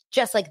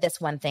 just like this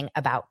one thing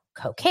about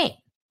cocaine.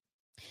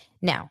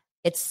 Now,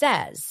 it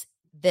says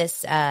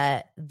this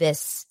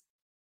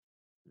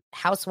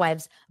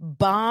Housewives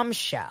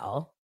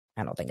bombshell,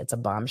 I don't think it's a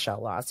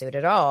bombshell lawsuit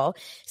at all,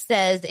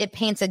 says it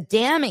paints a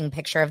damning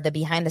picture of the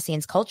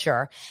behind-the-scenes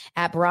culture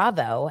at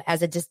Bravo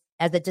as a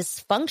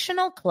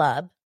dysfunctional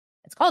club.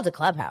 It's called a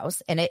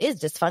clubhouse, and it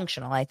is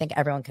dysfunctional. I think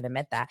everyone can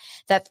admit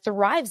that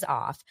thrives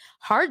off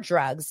hard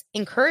drugs,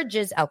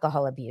 encourages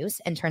alcohol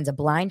abuse, and turns a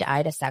blind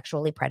eye to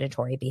sexually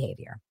predatory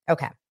behavior.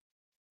 Okay.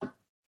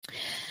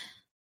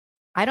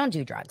 I don't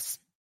do drugs.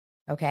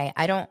 Okay.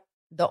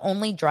 The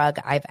only drug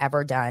I've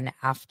ever done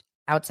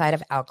outside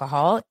of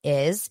alcohol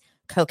is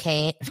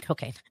cocaine.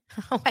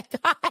 Oh my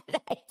God.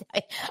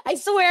 I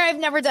swear I've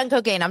never done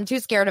cocaine. I'm too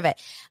scared of it.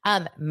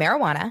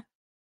 Marijuana.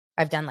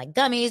 I've done like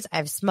gummies.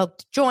 I've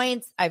smoked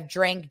joints. I've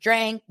drank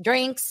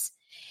drinks,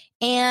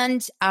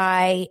 and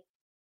I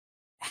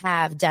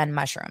have done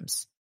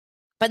mushrooms,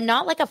 but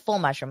not like a full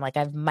mushroom. Like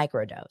I've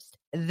microdosed.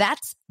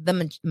 That's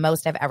the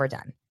most I've ever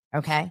done.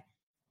 Okay.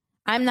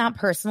 I'm not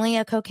personally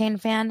a cocaine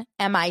fan.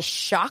 Am I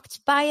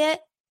shocked by it?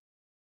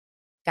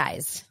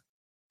 Guys,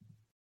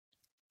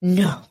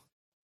 no.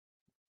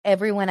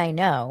 Everyone I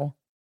know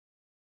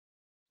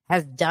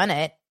has done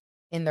it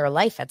in their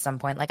life at some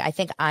point. Like, I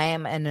think I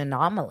am an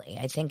anomaly.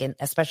 I think,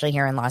 especially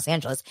here in Los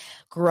Angeles,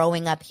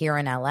 growing up here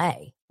in LA,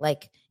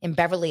 like in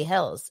Beverly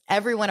Hills,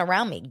 everyone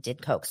around me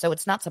did coke. So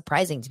it's not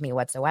surprising to me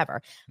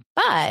whatsoever.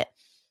 But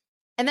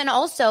And then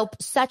also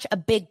such a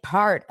big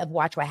part of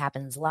Watch What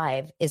Happens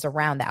Live is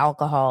around the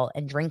alcohol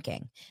and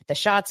drinking. The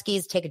shot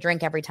skis, take a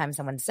drink every time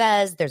someone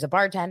says there's a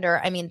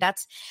bartender. I mean,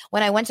 that's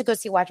when I went to go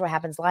see Watch What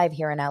Happens Live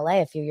here in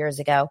LA a few years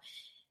ago.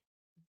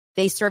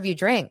 They serve you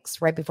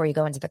drinks right before you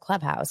go into the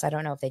clubhouse. I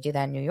don't know if they do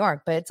that in New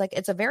York, but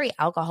it's a very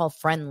alcohol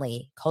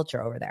friendly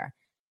culture over there.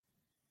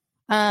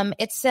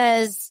 It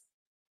says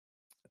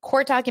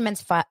court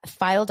documents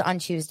filed on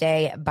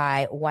Tuesday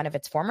by one of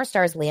its former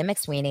stars, Leah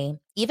McSweeney,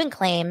 even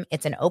claim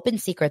it's an open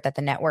secret that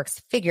the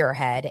network's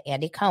figurehead,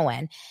 Andy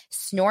Cohen,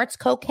 snorts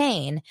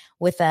cocaine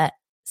with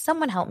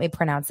someone help me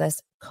pronounce this,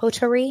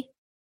 coterie,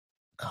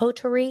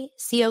 Coterie,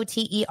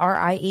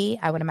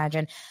 I would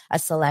imagine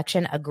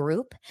a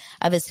group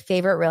of his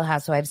favorite Real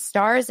Housewives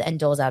stars, and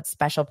doles out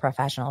special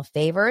professional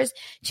favors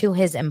to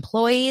his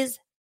employees,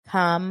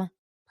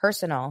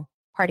 personal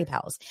party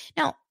pals.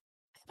 Now,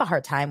 I have a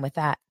hard time with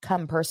that,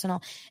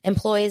 personal.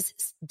 Employees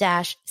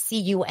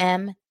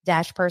 -cum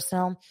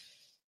 -personal.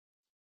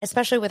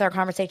 Especially with our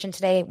conversation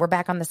today, we're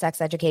back on the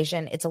sex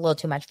education. It's a little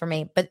too much for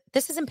me, but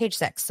this is in page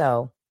 6,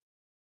 so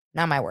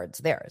not my words,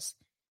 theirs.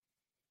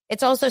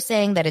 It's also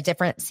saying that a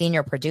different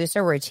senior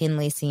producer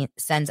routinely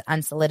sends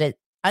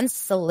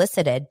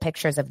unsolicited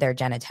pictures of their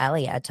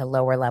genitalia to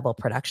lower level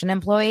production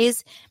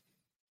employees.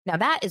 Now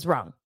that is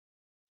wrong.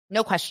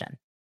 No question.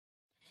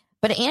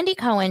 But Andy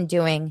Cohen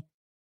doing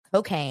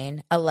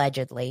cocaine,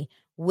 allegedly,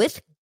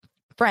 with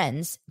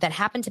friends that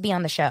happen to be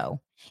on the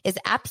show is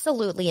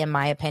absolutely, in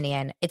my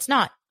opinion, it's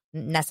not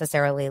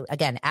necessarily,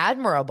 again,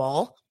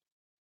 admirable,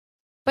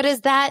 but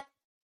is that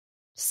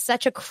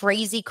such a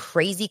crazy,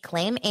 crazy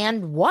claim?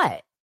 And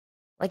what?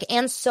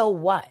 And so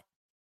what?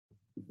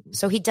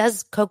 So he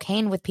does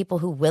cocaine with people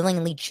who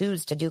willingly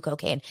choose to do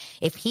cocaine.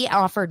 If he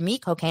offered me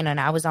cocaine and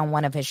I was on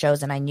one of his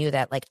shows and I knew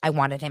that I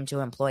wanted him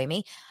to employ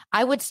me,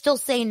 I would still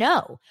say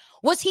no.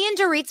 Was he in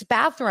Dorit's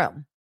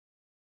bathroom?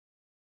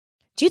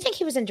 Do you think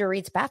he was in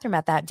Dorit's bathroom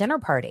at that dinner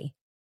party?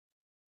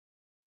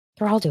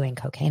 They're all doing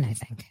cocaine, I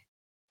think.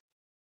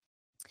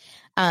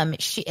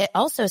 It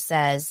also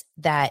says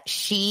that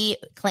she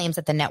claims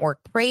that the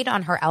network preyed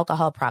on her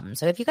alcohol problem.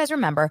 So if you guys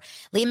remember,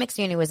 Leah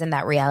McSweeney was in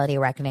that Reality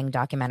Reckoning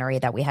documentary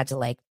that we had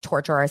to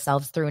torture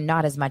ourselves through,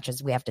 not as much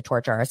as we have to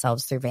torture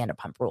ourselves through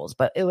Vanderpump Rules,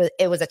 but it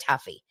was a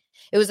toughie.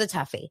 It was a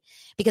toughie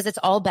because it's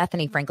all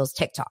Bethany Frankel's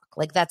TikTok.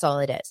 That's all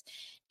it is.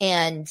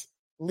 And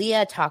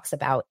Leah talks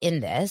about in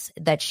this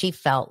that she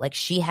felt like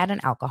she had an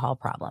alcohol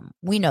problem.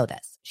 We know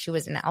this. She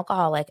was an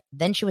alcoholic.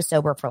 Then she was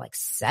sober for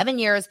 7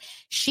 years.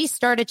 She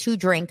started to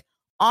drink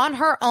on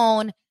her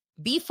own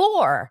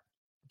before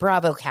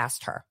Bravo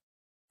cast her.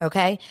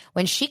 Okay.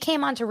 When she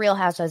came onto Real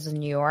Housewives of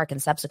New York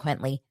and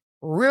subsequently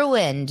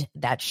ruined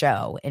that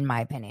show, in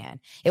my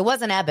opinion. It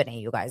wasn't Ebony,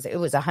 you guys. It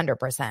was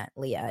 100%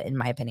 Leah, in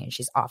my opinion.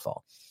 She's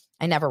awful.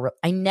 I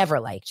never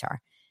liked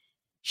her.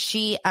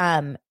 She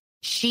comes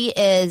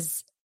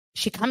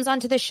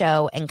onto the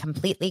show and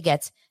completely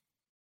gets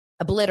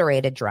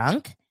obliterated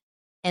drunk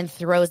and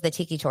throws the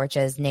tiki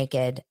torches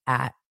naked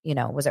at,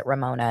 was it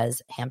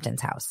Ramona's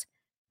Hampton's house?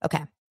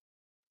 Okay.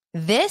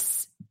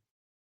 This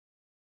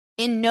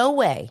in no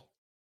way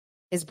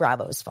is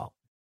Bravo's fault.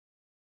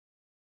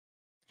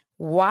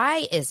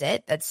 Why is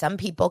it that some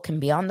people can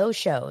be on those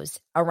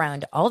shows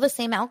around all the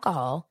same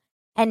alcohol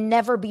and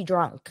never be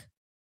drunk?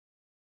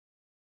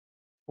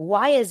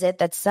 Why is it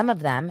that some of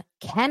them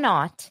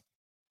cannot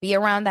be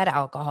around that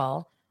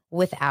alcohol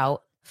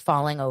without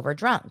falling over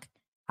drunk?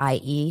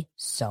 I.e.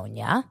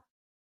 Sonia,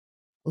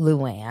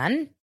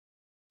 Luann,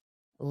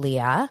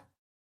 Leah,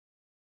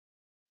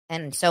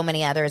 and so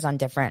many others on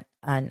different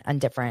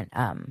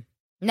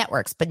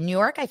networks. But New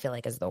York, I feel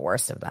is the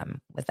worst of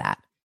them with that.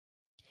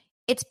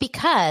 It's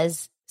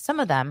because some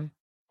of them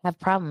have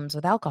problems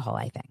with alcohol,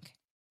 I think.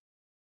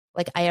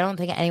 I don't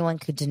think anyone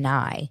could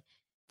deny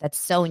that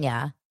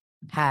Sonia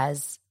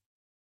has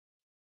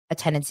a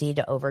tendency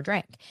to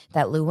overdrink,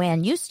 that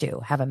Luann used to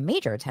have a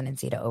major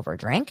tendency to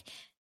overdrink,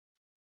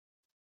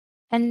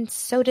 and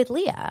so did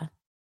Leah.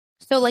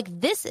 So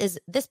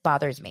this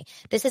bothers me.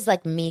 This is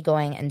me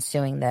going and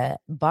suing the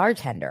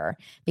bartender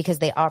because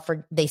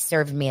they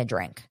served me a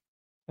drink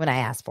when I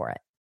asked for it.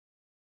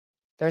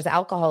 There's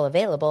alcohol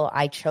available.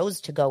 I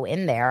chose to go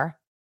in there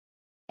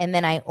and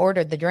then I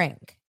ordered the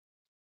drink.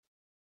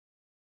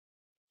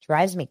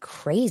 Drives me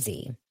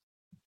crazy.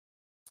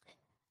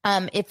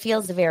 It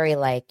feels very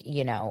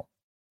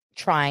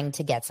trying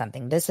to get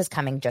something. This is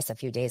coming just a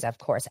few days, of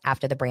course,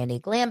 after the Brandy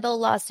Glanville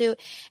lawsuit.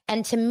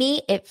 And to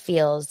me, it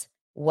feels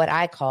what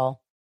I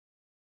call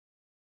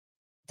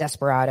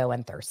desperado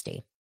and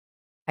thirsty.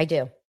 I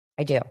do.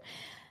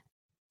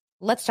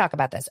 Let's talk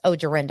about this. Oh,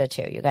 Dorinda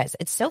too, you guys.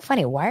 It's so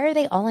funny. Why are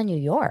they all in New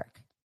York?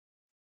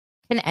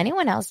 Can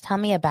anyone else tell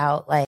me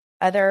about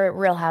other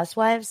Real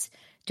Housewives?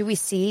 Do we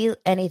see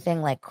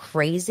anything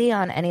crazy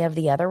on any of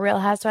the other Real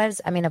Housewives?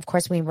 I mean, of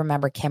course, we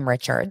remember Kim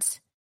Richards.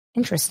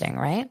 Interesting,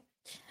 right?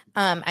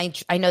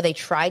 I know they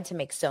tried to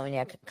make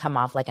Sonia come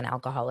off like an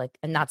alcoholic,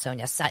 not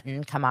Sonia,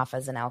 Sutton come off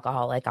as an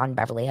alcoholic on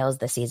Beverly Hills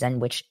this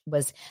season, which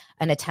was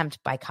an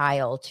attempt by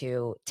Kyle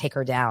to take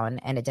her down,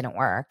 and it didn't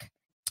work.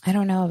 I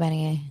don't know of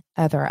any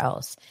other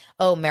else.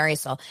 Oh,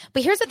 Marisol.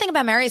 But here's the thing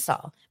about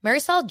Marisol.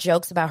 Marisol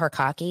jokes about her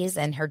cockies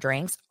and her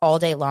drinks all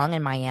day long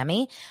in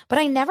Miami, but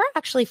I never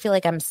actually feel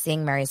like I'm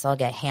seeing Marisol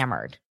get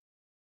hammered.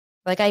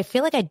 Like, I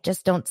feel like I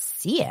just don't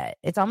see it.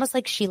 It's almost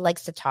like she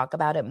likes to talk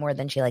about it more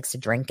than she likes to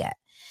drink it.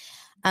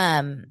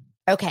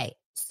 Okay,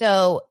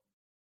 so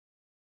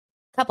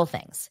a couple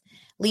things.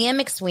 Leah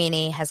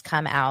McSweeney has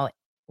come out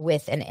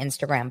with an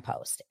Instagram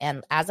post.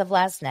 And as of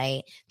last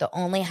night, the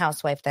only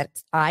housewife that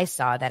I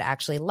saw that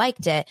actually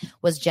liked it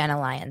was Jenna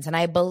Lyons. And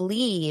I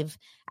believe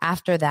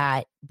after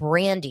that,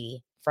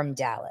 Brandy from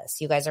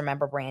Dallas. You guys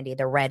remember Brandy,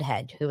 the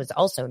redhead, who is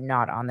also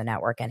not on the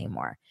network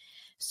anymore.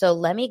 So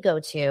let me go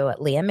to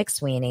Leah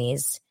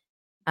McSweeney's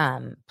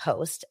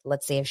post.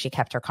 Let's see if she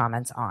kept her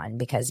comments on,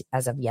 because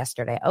as of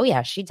yesterday, oh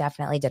yeah, she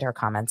definitely did her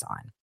comments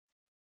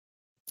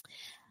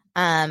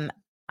on.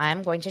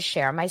 I'm going to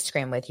share my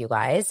screen with you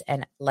guys,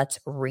 and let's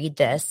read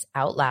this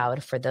out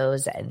loud for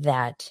those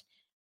that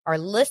are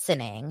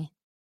listening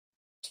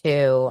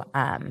to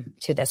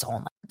this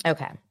only.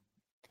 Okay,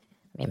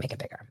 let me make it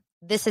bigger.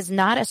 This is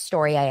not a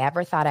story I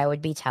ever thought I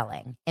would be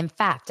telling. In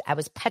fact, I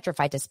was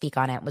petrified to speak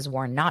on it and was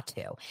warned not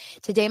to.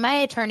 Today, my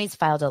attorneys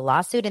filed a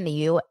lawsuit in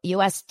the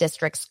U.S.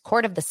 District's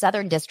Court of the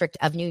Southern District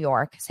of New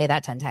York, say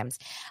that 10 times,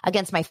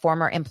 against my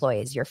former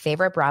employees. Your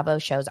favorite Bravo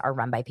shows are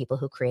run by people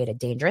who create a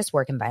dangerous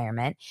work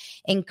environment,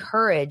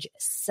 encourage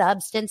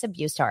substance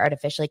abuse to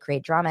artificially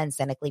create drama, and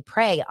cynically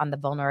prey on the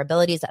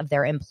vulnerabilities of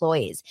their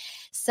employees.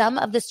 Some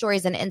of the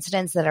stories and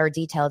incidents that are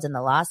detailed in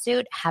the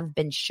lawsuit have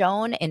been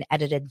shown in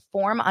edited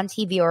form on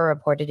TV or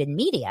reported in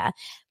media,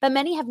 but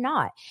many have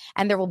not.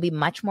 And there will be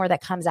much more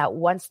that comes out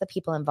once the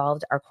people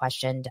involved are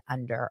questioned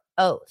under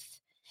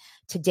oath.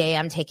 Today,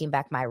 I'm taking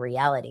back my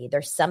reality.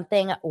 There's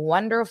something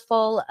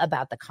wonderful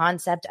about the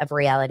concept of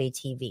reality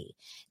TV,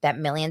 that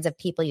millions of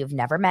people you've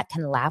never met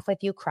can laugh with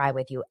you, cry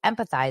with you,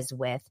 empathize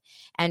with,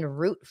 and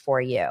root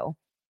for you.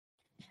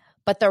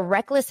 But the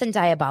reckless and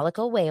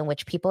diabolical way in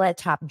which people at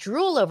top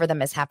drool over the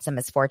mishaps and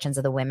misfortunes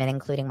of the women,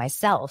 including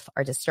myself,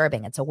 are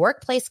disturbing. It's a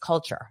workplace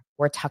culture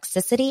where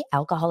toxicity,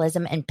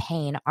 alcoholism, and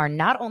pain are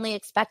not only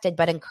expected,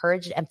 but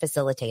encouraged and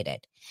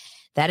facilitated.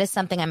 That is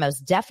something I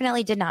most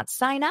definitely did not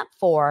sign up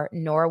for,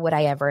 nor would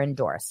I ever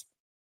endorse.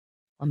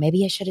 Well,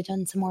 maybe I should have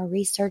done some more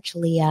research,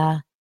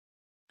 Leah.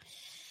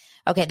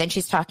 Okay, then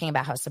she's talking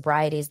about how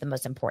sobriety is the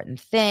most important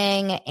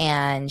thing,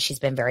 and she's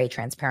been very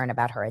transparent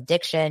about her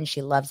addiction.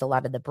 She loves a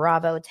lot of the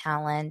Bravo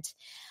talent,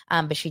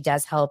 but she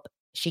does hope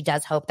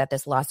that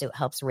this lawsuit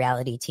helps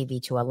reality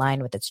TV to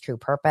align with its true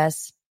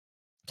purpose,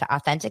 to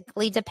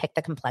authentically depict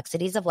the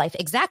complexities of life.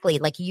 Exactly,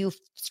 like you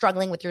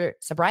struggling with your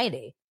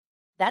sobriety.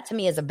 That to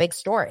me is a big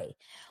story,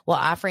 while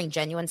offering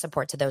genuine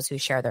support to those who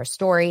share their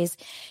stories.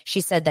 She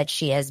said that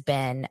she has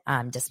been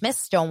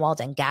dismissed,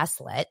 stonewalled, and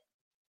gaslit,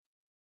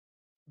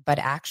 but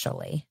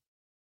actually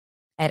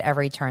at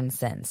every turn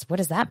since. What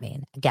does that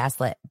mean?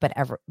 Gaslit, but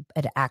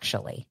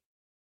actually.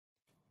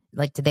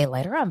 Like, did they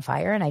light her on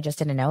fire and I just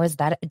didn't know? Does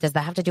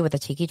that have to do with the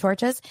tiki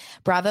torches?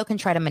 Bravo can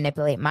try to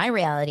manipulate my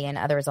reality and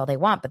others all they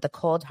want, but the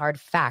cold, hard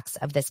facts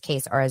of this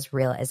case are as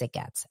real as it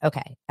gets.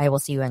 Okay, I will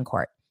see you in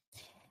court.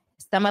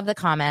 Some of the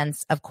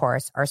comments, of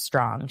course, are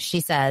strong. She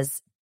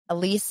says,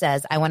 Elise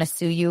says, I want to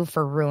sue you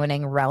for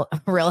ruining Real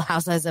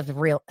Housewives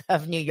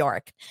of New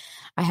York.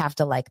 I have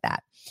to like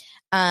that.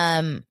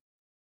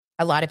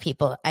 A lot of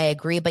people, I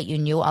agree, but you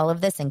knew all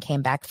of this and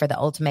came back for the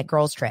ultimate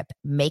girls trip.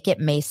 Make it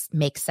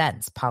make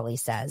sense, Polly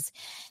says.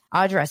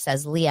 Audra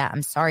says, Leah,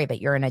 I'm sorry,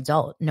 but you're an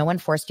adult. No one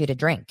forced you to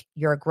drink.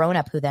 You're a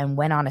grown-up who then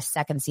went on a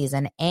second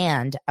season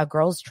and a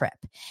girls trip.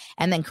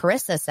 And then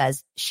Carissa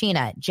says,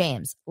 Sheena,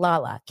 James,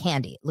 Lala,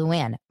 Candy,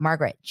 Luann,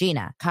 Margaret,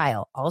 Gina,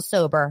 Kyle, all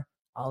sober,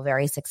 all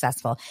very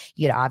successful.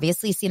 You'd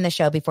obviously seen the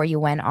show before you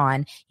went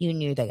on. You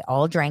knew they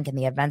all drank and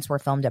the events were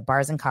filmed at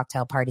bars and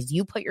cocktail parties.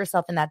 You put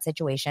yourself in that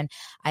situation.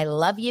 I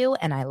love you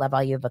and I love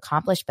all you've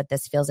accomplished, but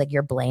this feels like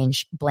you're blame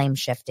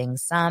shifting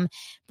some.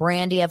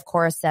 Brandy, of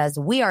course, says,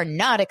 we are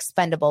not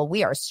expendable.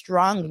 We are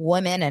strong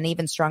women and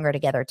even stronger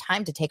together.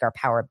 Time to take our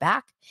power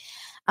back.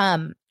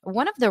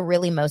 One of the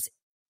really most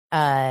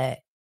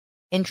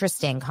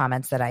interesting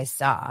comments that I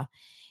saw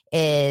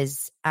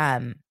is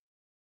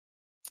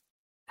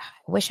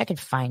I wish I could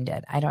find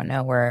it. I don't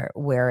know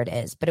where it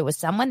is, but it was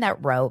someone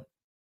that wrote,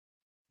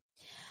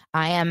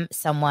 I am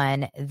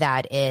someone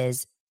that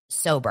is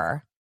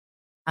sober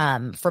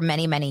for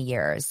many, many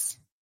years.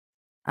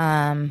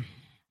 I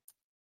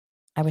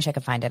wish I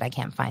could find it. I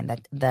can't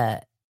find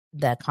the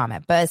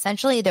comment, but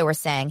essentially they were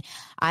saying,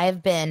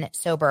 I've been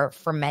sober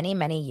for many,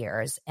 many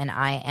years, and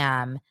I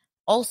am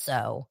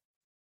also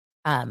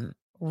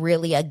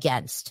really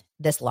against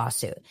this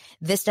lawsuit.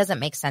 This doesn't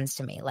make sense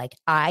to me. Like,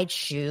 I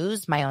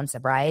choose my own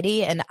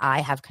sobriety and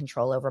I have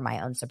control over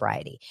my own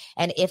sobriety.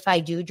 And if I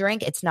do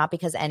drink, it's not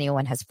because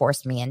anyone has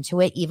forced me into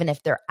it, even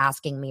if they're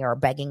asking me or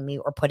begging me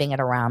or putting it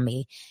around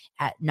me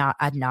not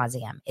ad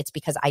nauseum. It's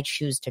because I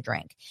choose to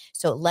drink.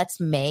 So let's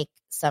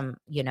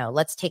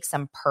take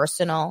some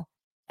personal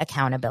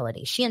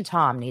accountability. She and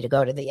Tom need to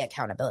go to the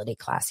accountability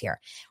class here.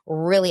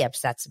 Really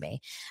upsets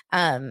me.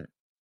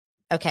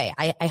 Okay,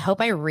 I hope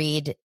I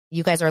read.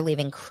 You guys are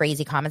leaving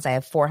crazy comments. I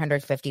have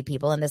 450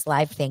 people in this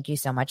live. Thank you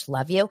so much.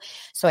 Love you.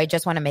 So I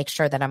just want to make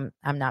sure that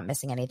I'm not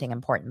missing anything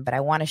important. But I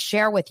want to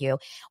share with you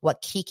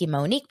what Kiki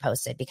Monique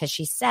posted, because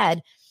she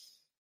said,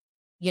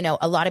 you know,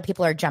 a lot of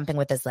people are jumping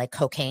with this like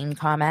cocaine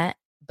comment,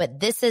 but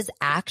this is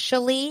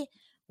actually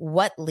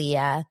what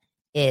Leah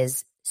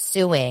is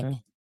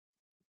suing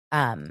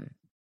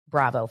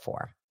Bravo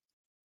for.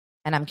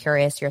 And I'm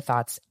curious your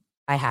thoughts.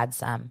 I had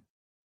some.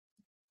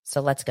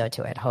 So let's go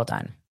to it. Hold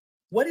on.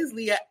 What is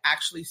Leah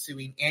actually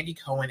suing Andy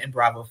Cohen and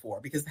Bravo for?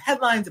 Because the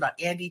headlines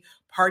about Andy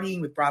partying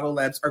with Bravo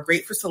Lebs are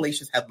great for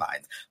salacious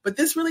headlines. But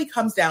this really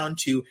comes down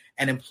to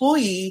an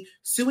employee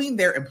suing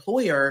their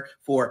employer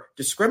for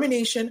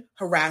discrimination,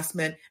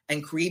 harassment,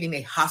 and creating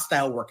a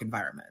hostile work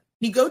environment.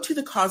 You go to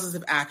the causes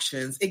of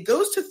actions, it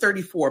goes to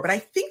 34, but I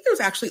think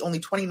there's actually only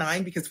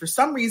 29 because for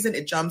some reason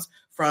it jumps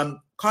from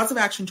cause of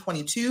action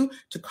 22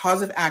 to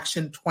cause of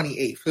action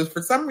 28. So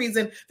for some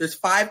reason, there's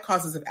 5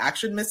 causes of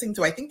action missing.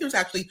 So I think there's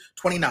actually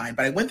 29,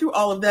 but I went through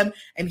all of them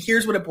and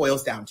here's what it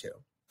boils down to.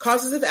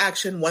 Causes of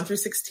action 1 through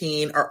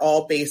 16 are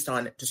all based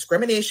on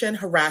discrimination,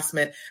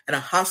 harassment, and a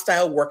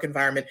hostile work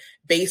environment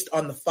based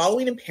on the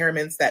following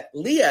impairments that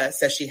Leah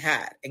says she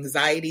had: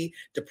 anxiety,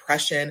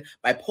 depression,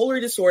 bipolar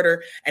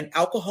disorder, and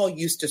alcohol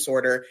use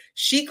disorder.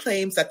 She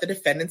claims that the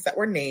defendants that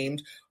were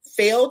named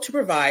failed to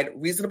provide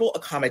reasonable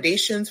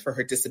accommodations for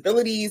her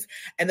disabilities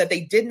and that they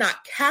did not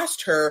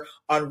cast her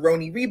on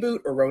Roni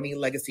Reboot or Roni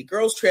Legacy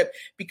Girls Trip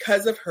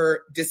because of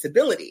her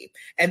disability.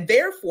 And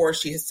therefore,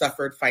 she has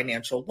suffered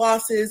financial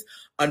losses,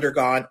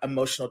 undergone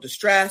emotional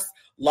distress,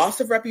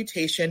 loss of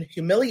reputation,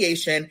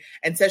 humiliation,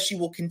 and says she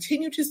will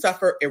continue to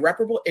suffer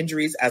irreparable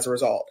injuries as a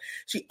result.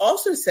 She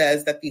also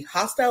says that the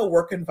hostile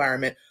work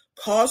environment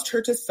caused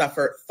her to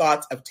suffer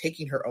thoughts of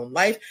taking her own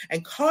life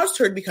and caused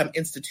her to become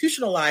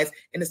institutionalized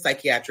in a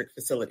psychiatric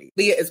facility.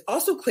 Leah is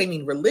also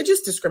claiming religious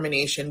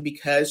discrimination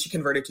because she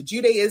converted to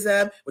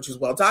Judaism, which was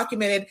well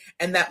documented,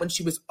 and that when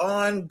she was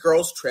on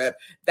Girls Trip,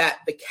 that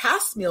the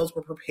cast meals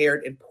were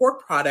prepared in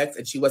pork products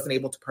and she wasn't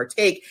able to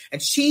partake. And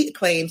she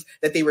claims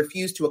that they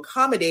refused to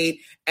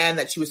accommodate and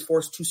that she was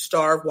forced to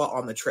starve while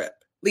on the trip.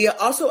 Leah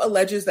also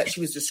alleges that she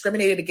was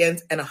discriminated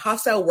against and a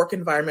hostile work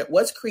environment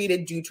was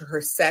created due to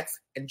her sex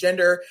and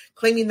gender,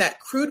 claiming that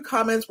crude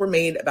comments were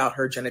made about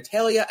her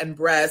genitalia and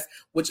breasts,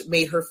 which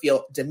made her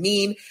feel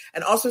demeaned,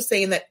 and also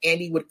saying that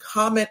Andy would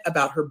comment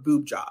about her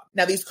boob job.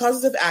 Now, these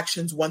causes of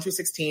actions 1 through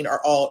 16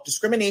 are all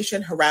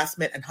discrimination,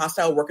 harassment, and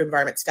hostile work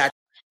environment statutes.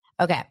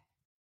 Okay.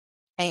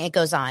 And it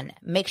goes on.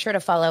 Make sure to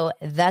follow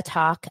The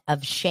Talk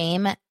of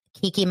Shame,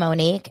 Kiki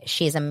Monique.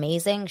 She's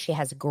amazing. She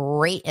has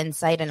great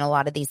insight in a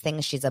lot of these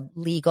things. She's a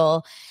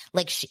legal,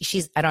 like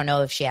she's, I don't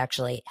know if she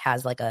actually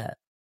has like a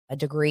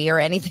degree or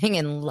anything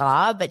in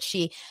law, but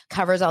she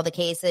covers all the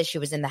cases. She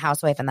was in The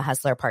Housewife and The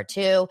Hustler Part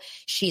 2.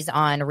 She's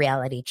on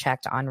Reality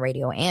Checked on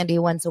Radio Andy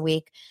once a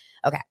week.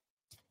 Okay.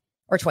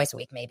 Or twice a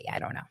week, maybe. I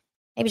don't know.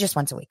 Maybe just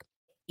once a week.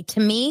 To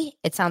me,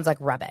 it sounds like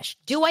rubbish.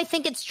 Do I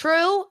think it's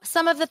true?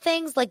 Some of the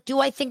things, like, do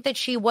I think that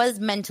she was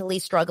mentally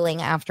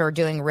struggling after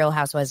doing Real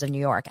Housewives of New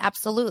York?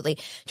 Absolutely.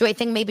 Do I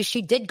think maybe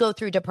she did go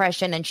through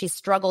depression and she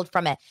struggled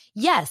from it?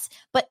 Yes.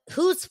 But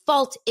whose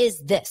fault is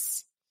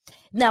this?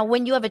 Now,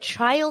 when you have a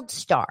child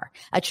star,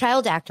 a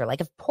child actor,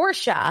 like if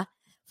Portia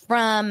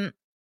from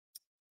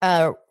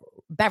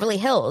Beverly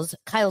Hills,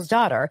 Kyle's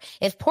daughter,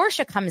 if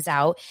Portia comes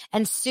out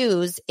and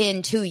sues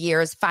in 2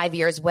 years, 5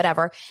 years,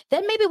 whatever,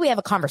 then maybe we have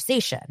a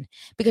conversation,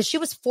 because she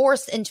was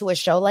forced into a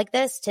show like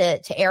this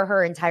to air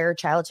her entire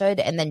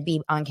childhood and then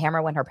be on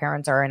camera when her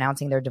parents are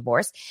announcing their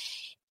divorce.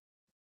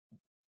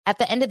 At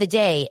the end of the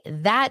day,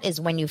 that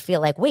is when you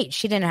feel like, wait,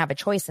 she didn't have a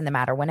choice in the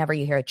matter whenever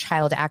you hear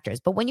child actors.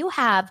 But when you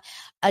have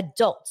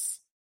adults,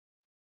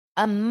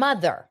 a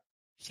mother,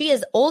 she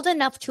is old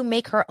enough to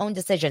make her own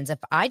decisions. If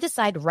I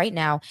decide right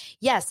now,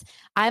 yes,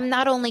 I'm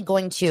not only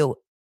going to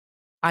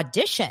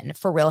audition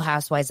for Real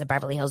Housewives of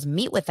Beverly Hills,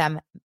 meet with them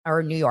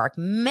or New York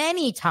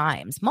many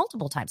times,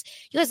 multiple times.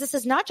 You guys, this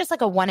is not just like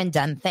a one and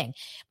done thing.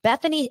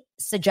 Bethany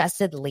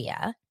suggested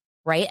Leah,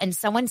 right? And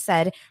someone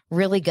said,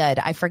 really good.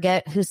 I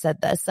forget who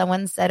said this.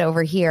 Someone said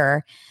over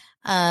here,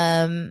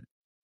 Ray,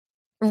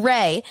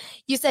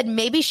 you said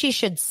maybe she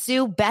should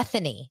sue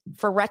Bethany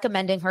for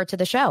recommending her to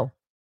the show.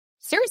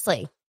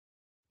 Seriously.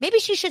 Maybe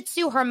she should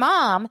sue her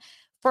mom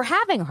for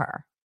having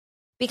her,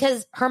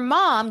 because her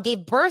mom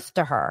gave birth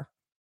to her,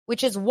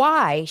 which is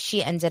why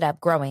she ended up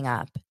growing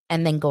up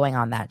and then going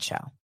on that show.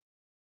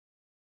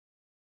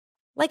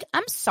 Like,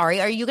 I'm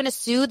sorry, are you going to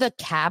sue the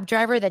cab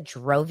driver that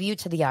drove you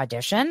to the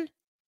audition?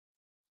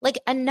 Like,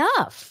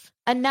 enough.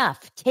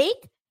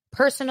 Take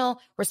personal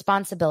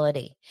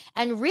responsibility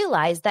and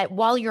realize that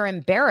while you're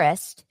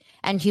embarrassed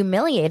and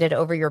humiliated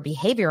over your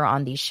behavior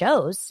on these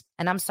shows,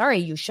 and I'm sorry,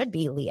 you should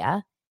be,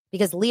 Leah,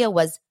 because Leah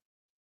was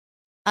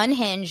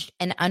unhinged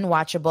and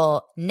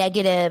unwatchable,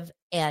 negative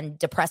and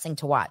depressing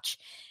to watch.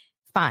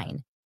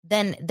 Fine.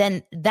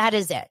 Then that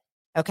is it.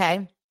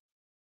 Okay.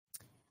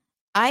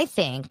 I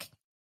think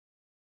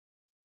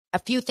a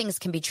few things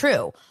can be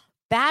true.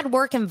 Bad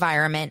work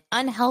environment,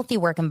 unhealthy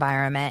work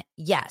environment.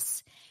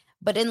 Yes.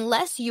 But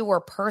unless you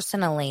were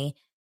personally,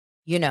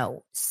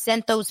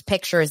 sent those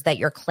pictures that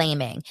you're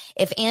claiming,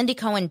 if Andy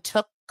Cohen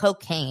took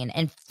cocaine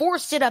and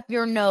forced it up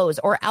your nose,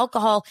 or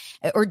alcohol,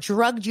 or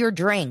drugged your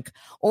drink,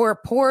 or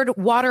poured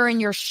water in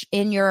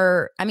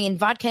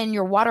vodka in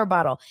your water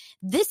bottle,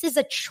 this is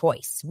a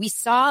choice. We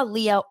saw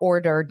Leah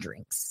order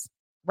drinks,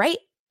 right?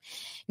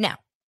 Now,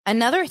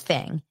 another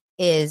thing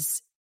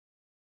is,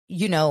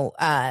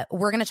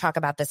 we're going to talk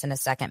about this in a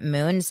second.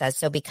 Moon says,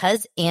 so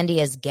because Andy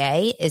is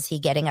gay, is he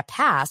getting a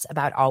pass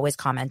about always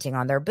commenting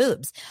on their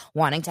boobs,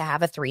 wanting to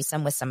have a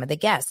threesome with some of the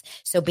guests?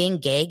 So being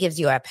gay gives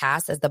you a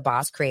pass as the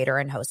boss, creator,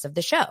 and host of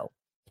the show.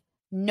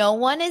 No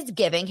one is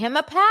giving him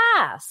a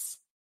pass.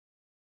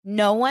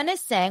 No one is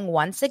saying,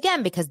 once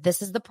again, because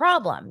this is the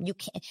problem.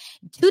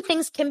 Two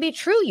things can be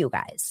true, you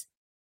guys.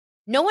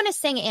 No one is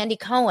saying Andy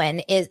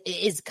Cohen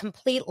is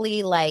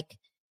completely like,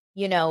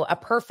 a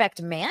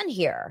perfect man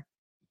here.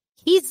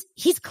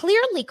 He's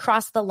clearly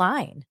crossed the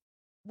line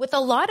with a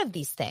lot of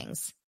these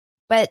things,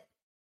 but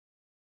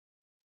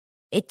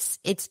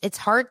it's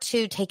hard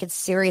to take it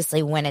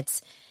seriously when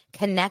it's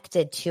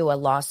connected to a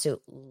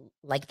lawsuit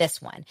like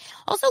this one.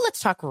 Also,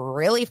 let's talk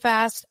really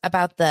fast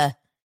about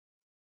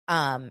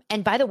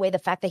and by the way, the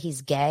fact that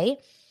he's gay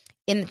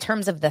in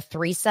terms of the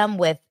threesome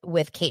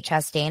with Kate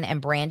Chastain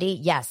and Brandy.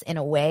 Yes, in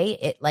a way,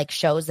 it like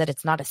shows that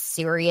it's not a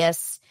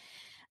serious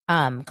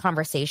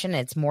conversation.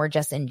 It's more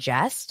just in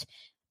jest.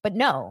 But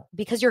no,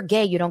 because you're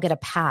gay, you don't get a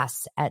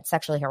pass at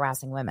sexually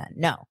harassing women.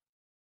 No,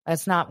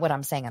 that's not what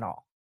I'm saying at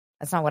all.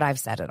 That's not what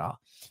I've said at all.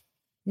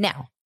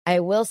 Now,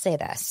 I will say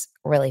this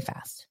really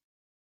fast.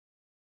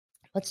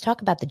 Let's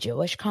talk about the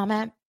Jewish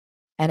comment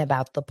and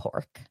about the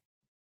pork,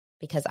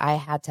 because I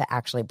had to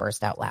actually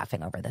burst out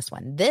laughing over this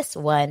one. This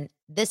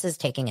is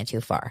taking it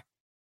too far.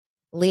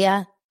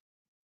 Leah,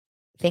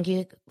 thank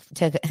you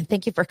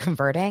for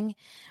converting,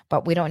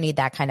 but we don't need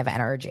that kind of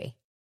energy.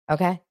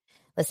 Okay?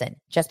 Listen,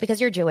 just because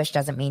you're Jewish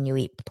doesn't mean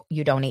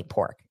you don't eat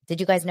pork. Did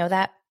you guys know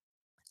that?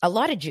 A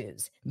lot of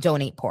Jews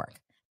don't eat pork,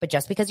 but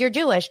just because you're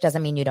Jewish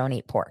doesn't mean you don't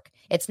eat pork.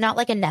 It's not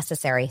like a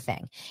necessary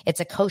thing. It's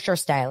a kosher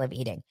style of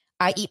eating.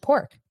 I eat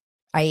pork.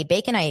 I eat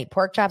bacon. I eat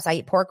pork chops. I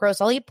eat pork roast.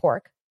 I'll eat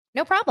pork.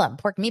 No problem.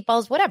 Pork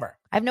meatballs, whatever.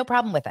 I have no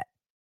problem with it.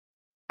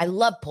 I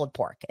love pulled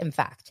pork. In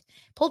fact,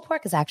 pulled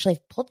pork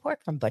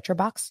from Butcher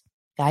Box.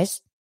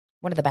 Guys,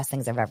 one of the best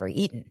things I've ever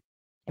eaten.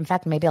 In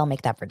fact, maybe I'll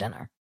make that for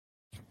dinner.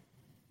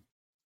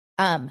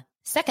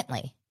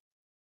 Secondly,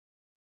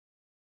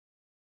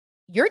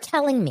 you're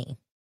telling me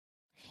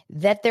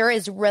that there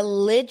is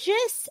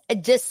religious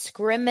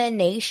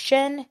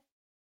discrimination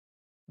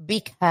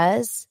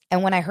because,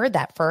 and when I heard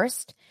that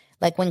first,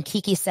 like when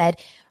Kiki said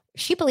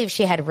she believes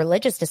she had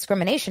religious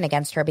discrimination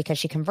against her because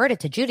she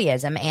converted to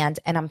Judaism, and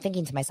I'm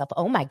thinking to myself,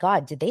 oh my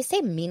God, did they say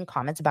mean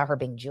comments about her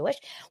being Jewish?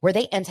 Were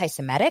they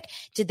anti-Semitic?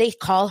 Did they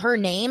call her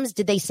names?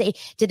 Did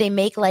they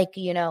make like,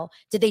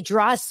 did they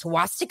draw a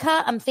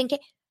swastika? I'm thinking,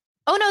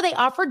 oh no, they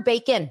offered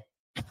bacon.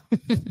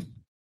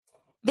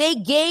 They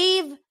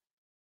gave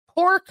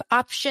pork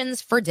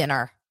options for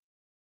dinner.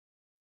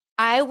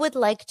 I would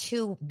like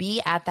to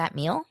be at that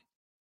meal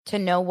to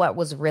know what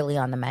was really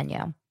on the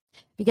menu,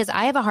 because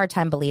I have a hard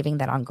time believing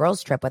that on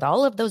Girls Trip with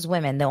all of those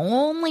women, the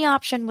only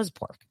option was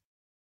pork.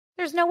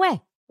 There's no way.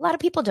 A lot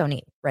of people don't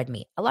eat red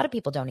meat. A lot of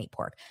people don't eat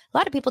pork. A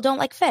lot of people don't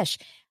like fish.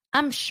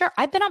 I'm sure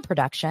I've been on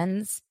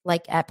productions,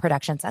 like at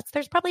production sets,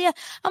 there's probably a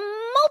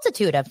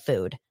multitude of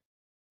food.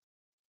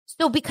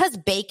 So because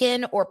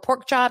bacon or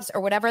pork chops or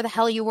whatever the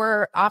hell you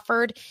were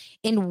offered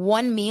in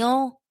one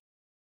meal,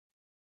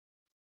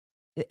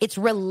 it's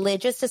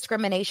religious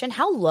discrimination.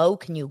 How low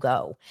can you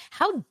go?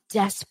 How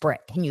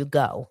desperate can you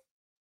go?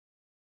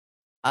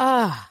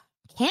 Can't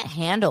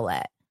handle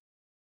it.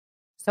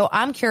 So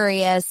I'm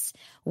curious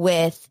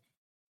with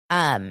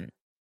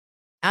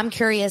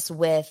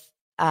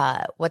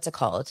what's it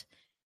called?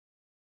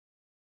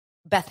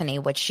 Bethany,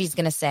 which she's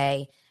going to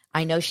say,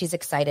 I know she's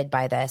excited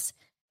by this.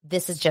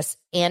 This is just,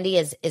 Andy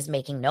is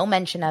making no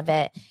mention of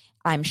it.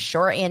 I'm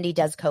sure Andy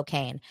does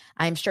cocaine.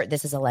 I'm sure,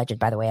 this is alleged,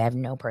 by the way. I have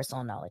no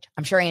personal knowledge.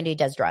 I'm sure Andy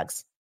does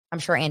drugs. I'm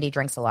sure Andy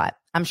drinks a lot.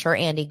 I'm sure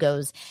Andy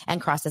goes and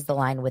crosses the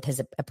line with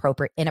his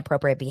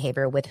inappropriate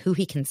behavior with who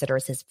he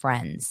considers his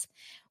friends,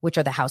 which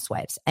are the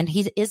housewives. And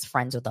he is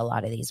friends with a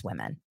lot of these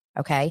women.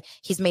 Okay.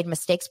 He's made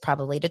mistakes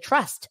probably to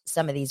trust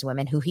some of these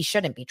women who he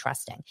shouldn't be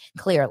trusting,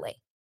 clearly.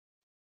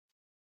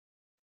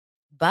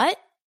 But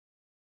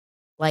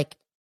like,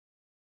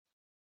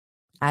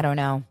 I don't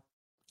know.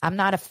 I'm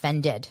not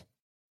offended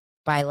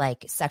by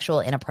like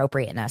sexual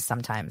inappropriateness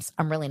sometimes.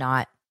 I'm really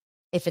not.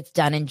 If it's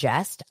done in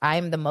jest,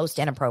 I'm the most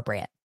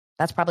inappropriate.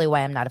 That's probably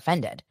why I'm not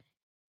offended.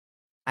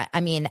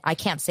 I mean, I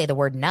can't say the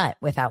word nut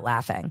without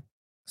laughing.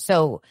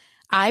 So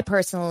I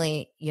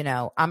personally,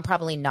 I'm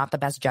probably not the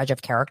best judge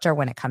of character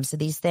when it comes to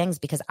these things,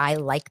 because I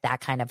like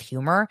that kind of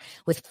humor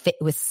with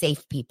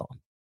safe people,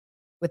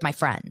 with my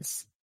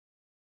friends,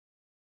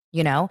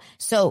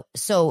 So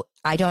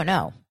I don't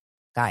know,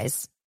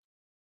 guys.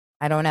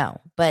 I don't know,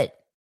 but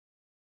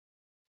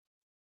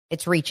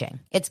It's reaching.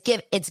 It's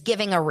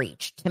giving a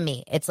reach to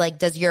me. It's like,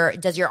 does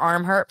your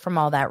arm hurt from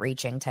all that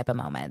reaching type of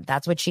moment?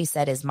 That's what she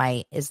said is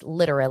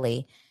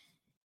literally,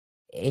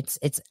 it's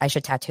I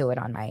should tattoo it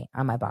on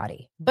my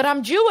body. But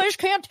I'm Jewish,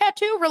 can't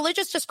tattoo,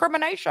 religious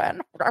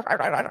discrimination.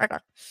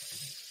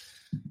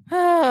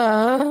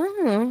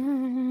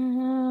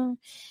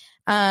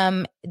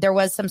 There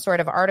was some sort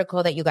of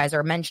article that you guys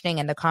are mentioning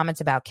in the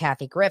comments about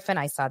Kathy Griffin.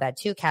 I saw that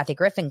too. Kathy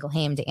Griffin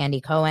claimed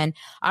Andy Cohen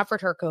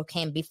offered her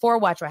cocaine before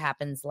Watch What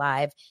Happens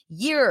Live,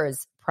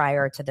 years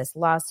prior to this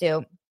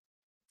lawsuit.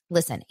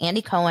 Listen,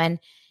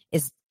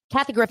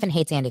 Kathy Griffin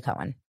hates Andy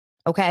Cohen.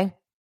 Okay.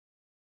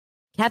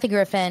 Kathy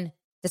Griffin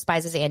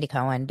despises Andy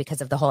Cohen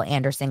because of the whole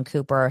Anderson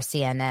Cooper,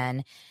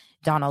 CNN,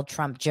 Donald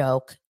Trump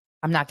joke.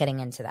 I'm not getting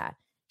into that.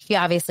 She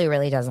obviously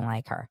really doesn't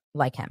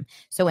like him.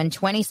 So in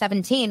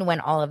 2017, when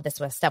all of this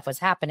stuff was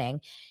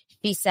happening,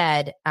 she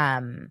said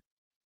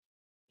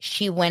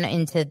she went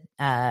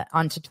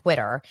onto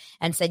Twitter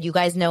and said, "You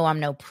guys know I'm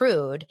no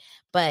prude,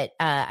 but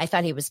I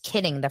thought he was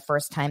kidding the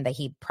first time that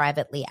he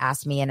privately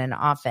asked me in an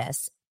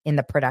office in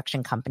the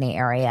production company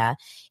area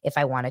if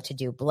I wanted to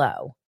do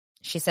blow."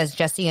 She says,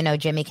 "Just so you know,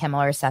 Jimmy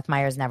Kimmel or Seth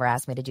Meyers never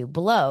asked me to do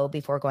blow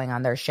before going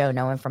on their show.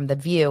 No one from The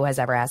View has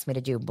ever asked me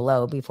to do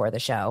blow before the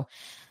show."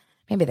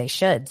 Maybe they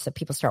should, so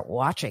people start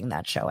watching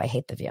that show. I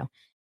hate The View.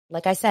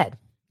 Like I said,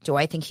 do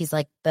I think he's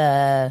like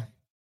the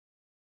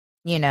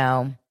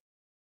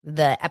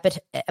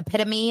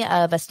epitome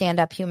of a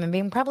stand-up human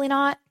being? Probably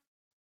not.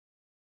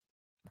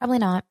 Probably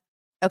not.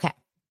 Okay.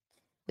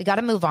 We got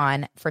to move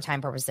on for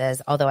time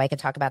purposes, although I could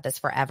talk about this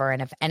forever.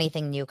 And if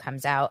anything new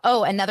comes out.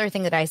 Oh, another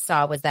thing that I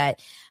saw was that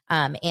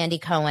Andy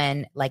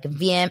Cohen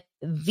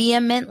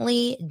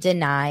vehemently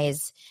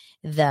denies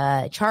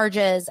the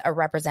charges. A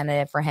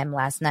representative for him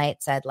last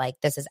night said,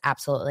 this is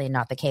absolutely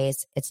not the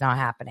case. It's not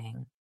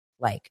happening.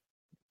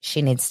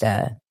 She needs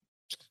to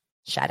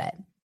shut it.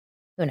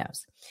 Who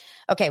knows?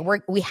 Okay,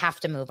 we have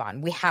to move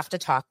on. We have to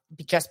talk,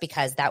 just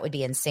because that would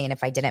be insane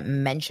if I didn't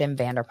mention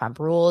Vanderpump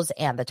Rules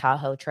and the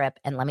Tahoe trip.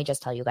 And let me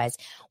just tell you guys,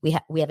 we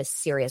have a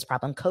serious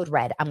problem. Code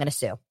Red, I'm going to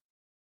sue.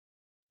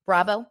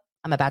 Bravo,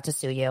 I'm about to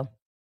sue you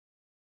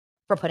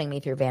for putting me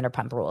through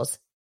Vanderpump Rules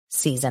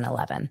season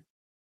 11.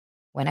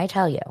 When I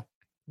tell you,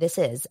 this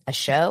is a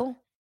show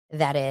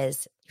that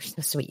is, you're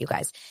so sweet, you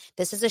guys.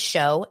 This is a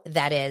show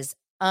that is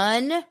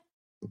unwatchable.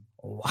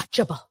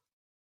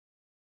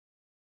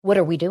 What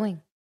are we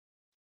doing?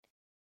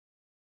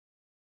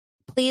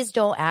 Please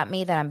don't at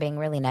me that I'm being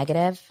really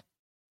negative.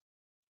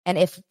 And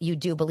if you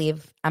do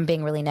believe I'm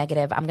being really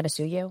negative, I'm going to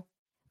sue you.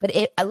 But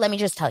let me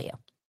just tell you,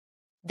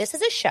 this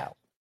is a show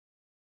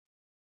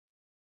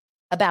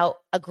about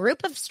a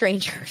group of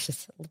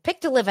strangers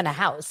picked to live in a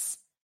house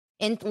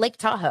in Lake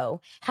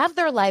Tahoe, have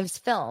their lives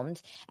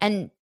filmed,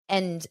 and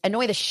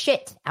annoy the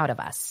shit out of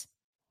us.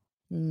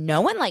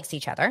 No one likes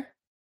each other.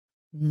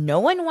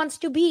 No one wants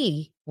to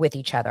be with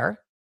each other.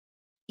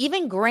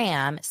 Even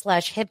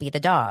Graham/Hippie, the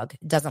dog,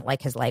 doesn't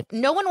like his life.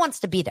 No one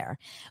wants to be there.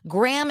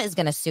 Graham is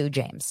going to sue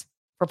James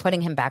for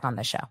putting him back on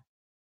the show.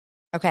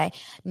 Okay?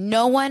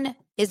 No one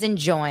is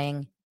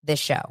enjoying this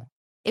show.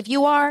 If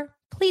you are,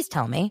 please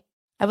tell me.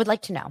 I would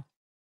like to know.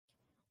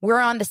 We're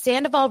on the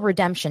Sandoval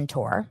Redemption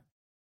Tour,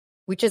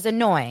 which is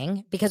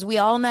annoying because we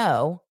all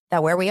know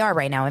that where we are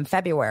right now in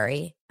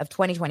February of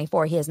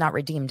 2024, he has not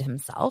redeemed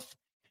himself.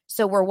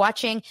 So we're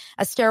watching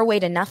a stairway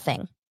to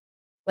nothing.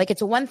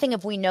 It's one thing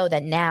if we know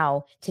that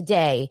now,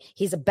 today,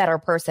 he's a better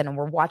person and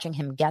we're watching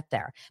him get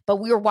there. But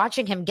we were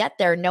watching him get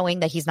there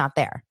knowing that he's not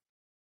there.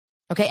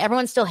 Okay,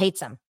 everyone still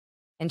hates him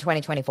in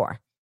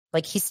 2024.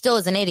 He still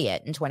is an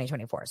idiot in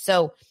 2024.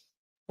 So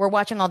we're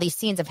watching all these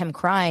scenes of him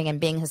crying and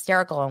being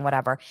hysterical and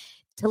whatever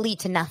to lead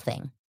to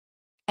nothing.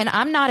 And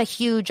I'm not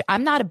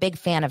a big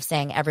fan of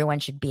saying everyone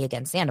should be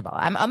against Sandoval.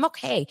 I'm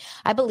okay.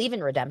 I believe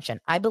in redemption.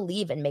 I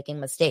believe in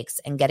making mistakes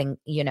and getting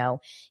a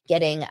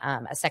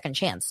second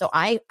chance. So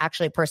I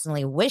actually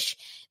personally wish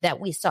that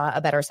we saw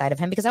a better side of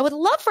him because I would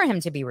love for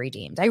him to be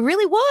redeemed. I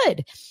really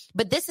would.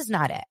 But this is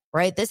not it,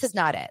 right? This is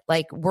not it.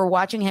 We're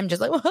watching him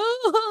just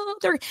oh,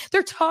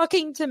 they're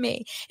talking to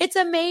me. It's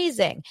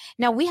amazing.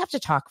 Now we have to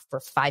talk for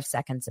 5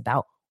 seconds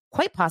about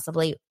quite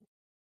possibly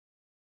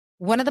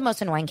one of the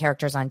most annoying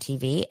characters on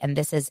TV, and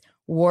this is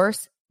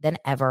worse than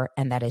ever,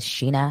 and that is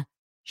Sheena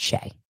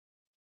Shea.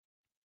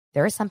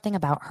 There is something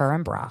about her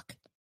and Brock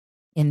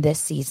in this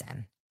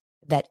season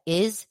that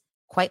is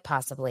quite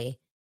possibly,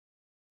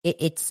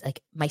 it's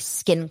my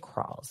skin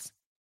crawls.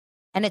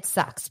 And it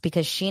sucks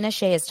because Sheena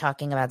Shea is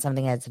talking about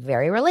something that's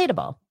very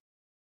relatable.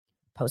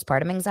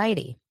 Postpartum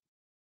anxiety,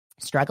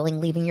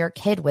 struggling leaving your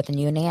kid with a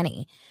new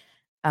nanny,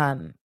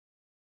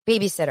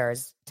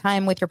 babysitters,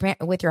 time with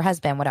your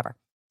husband, whatever.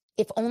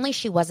 If only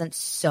she wasn't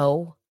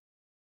so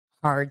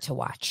hard to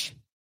watch.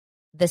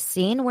 The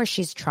scene where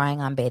she's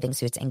trying on bathing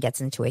suits and gets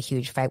into a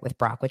huge fight with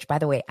Brock, which, by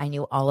the way, I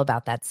knew all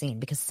about that scene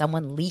because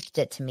someone leaked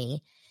it to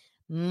me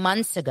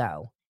months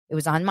ago. It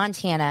was on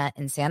Montana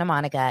in Santa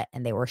Monica,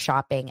 and they were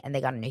shopping, and they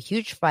got in a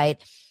huge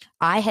fight.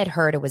 I had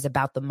heard it was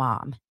about the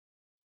mom.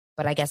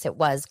 But I guess it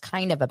was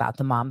kind of about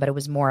the mom, but it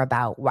was more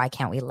about why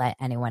can't we let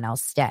anyone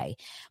else stay?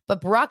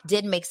 But Brock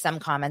did make some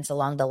comments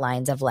along the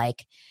lines of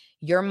like,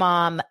 your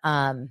mom,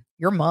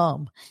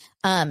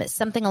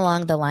 something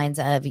along the lines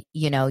of,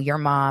 your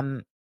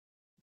mom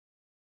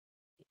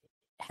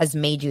has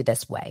made you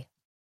this way.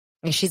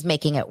 And she's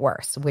making it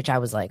worse, which I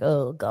was like,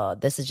 oh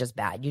God, this is just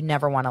bad. You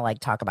never want to like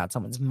talk about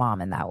someone's mom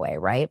in that way,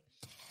 right?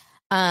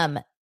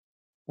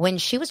 When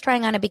she was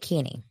trying on a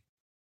bikini,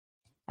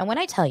 and when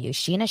I tell you,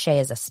 Sheena Shea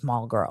is a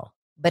small girl,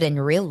 but in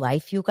real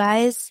life, you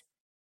guys,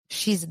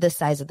 she's the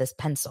size of this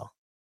pen.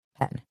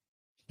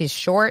 She's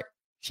short,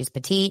 she's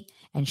petite,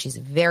 and she's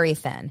very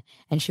thin.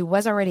 And she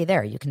was already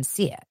there. You can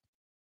see it.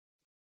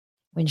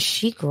 When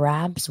she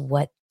grabs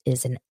what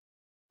is a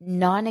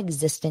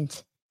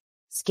non-existent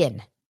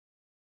skin,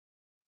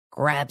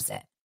 grabs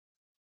it,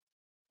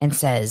 and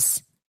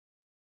says,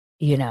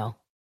 I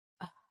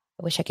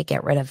wish I could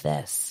get rid of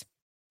this.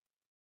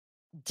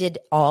 Did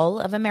all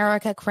of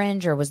America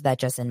cringe, or was that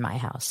just in my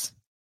house?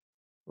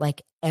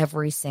 Like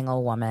every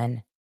single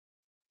woman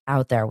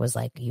out there was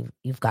like,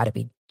 you've got to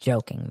be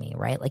joking me,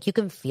 right? Like you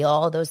can feel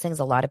all those things.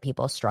 A lot of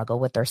people struggle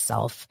with their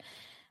self,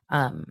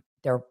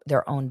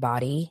 their own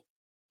body,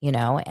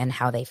 and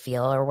how they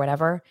feel or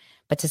whatever.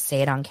 But to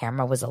say it on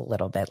camera was a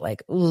little bit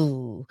like,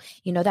 ooh,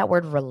 that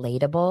word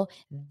relatable,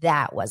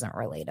 that wasn't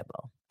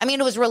relatable. I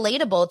mean, it was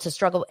relatable to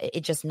struggle.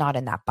 It just not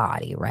in that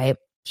body, right?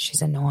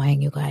 She's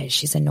annoying, you guys.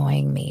 She's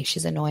annoying me.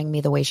 She's annoying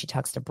me the way she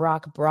talks to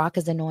Brock. Brock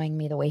is annoying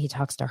me the way he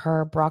talks to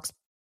her. Brock's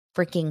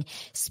freaking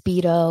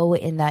Speedo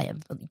in that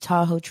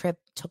Tahoe trip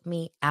took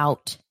me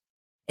out.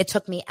 It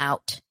took me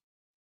out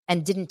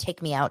and didn't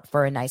take me out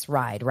for a nice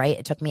ride, right?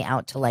 It took me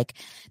out to like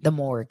the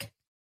morgue.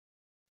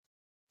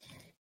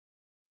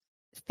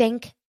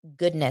 Thank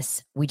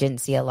goodness we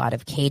didn't see a lot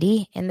of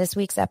Katie in this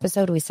week's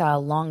episode. We saw a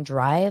long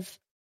drive.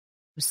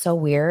 It was so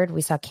weird.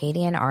 We saw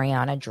Katie and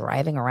Ariana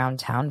driving around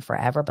town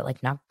forever, but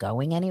like not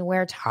going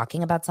anywhere,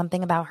 talking about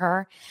something about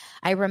her.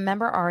 I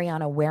remember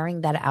Ariana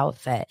wearing that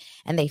outfit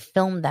and they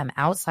filmed them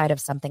outside of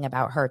something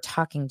about her,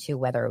 talking to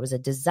whether it was a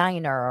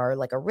designer or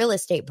like a real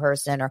estate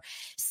person or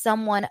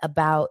someone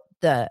about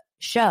the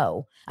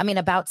show. I mean,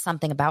 about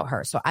something about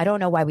her. So I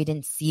don't know why we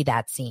didn't see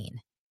that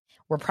scene.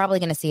 We're probably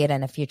going to see it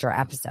in a future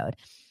episode.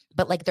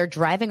 But like they're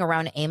driving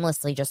around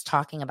aimlessly just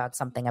talking about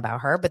something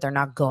about her, but they're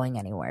not going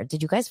anywhere.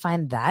 Did you guys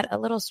find that a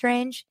little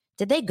strange?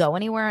 Did they go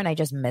anywhere and I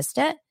just missed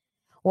it?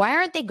 Why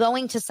aren't they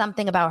going to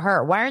something about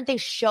her? Why aren't they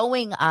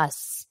showing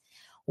us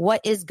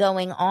what is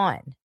going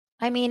on?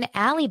 I mean,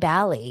 Allie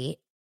Bally,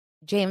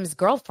 James'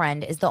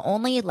 girlfriend, is the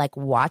only like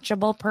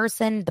watchable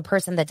person, the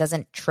person that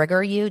doesn't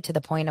trigger you to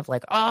the point of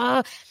like,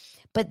 oh.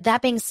 But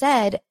that being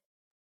said,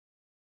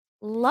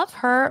 love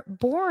her.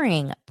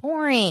 Boring.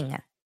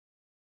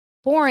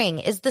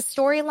 Is the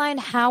storyline,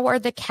 how are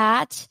the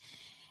cat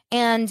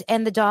and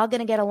the dog going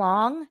to get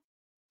along?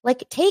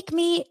 Like, take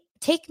me,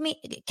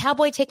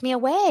 cowboy, take me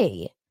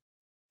away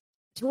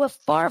to a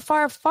far,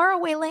 far, far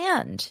away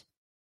land.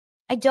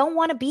 I don't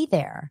want to be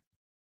there.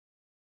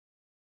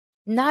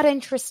 Not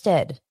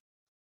interested.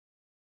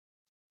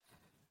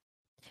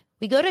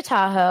 We go to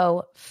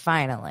Tahoe,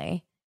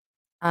 finally.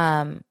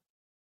 And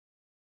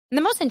the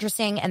most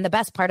interesting and the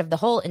best part of the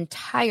whole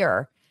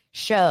entire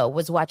show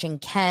was watching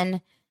Ken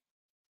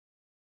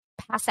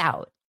pass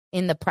out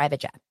in the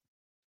private jet.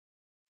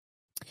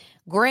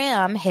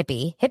 Graham,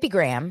 hippie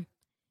Graham,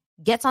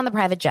 gets on the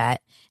private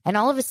jet, and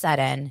all of a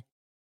sudden,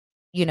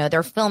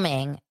 they're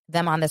filming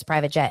them on this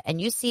private jet,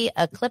 and you see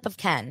a clip of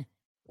Ken,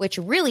 which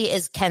really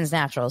is Ken's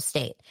natural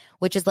state,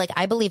 which is like,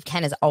 I believe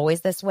Ken is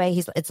always this way.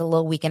 It's a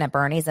little Weekend at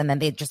Bernie's, and then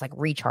they just like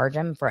recharge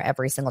him for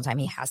every single time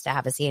he has to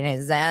have a seat in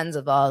his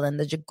Zanzibar in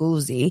the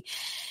jacuzzi.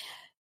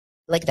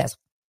 Like this,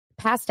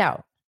 passed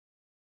out.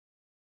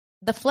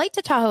 The flight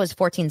to Tahoe is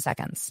 14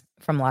 seconds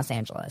from Los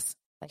Angeles.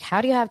 Like,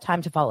 how do you have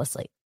time to fall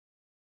asleep?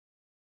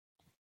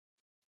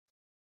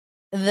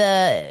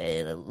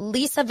 The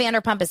Lisa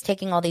Vanderpump is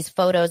taking all these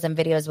photos and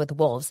videos with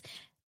wolves.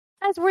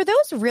 Guys, were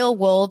those real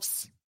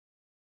wolves?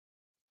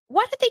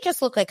 Why did they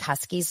just look like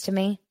huskies to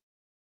me?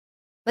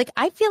 Like,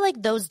 I feel like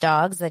those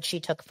dogs that she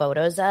took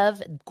photos of,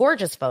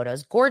 gorgeous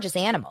photos, gorgeous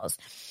animals,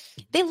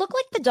 they look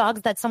like the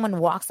dogs that someone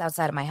walks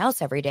outside of my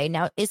house every day.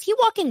 Now, is he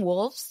walking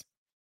wolves?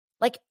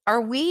 Like,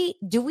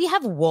 do we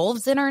have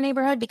wolves in our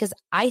neighborhood? Because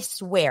I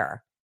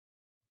swear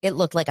it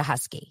looked like a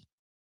husky.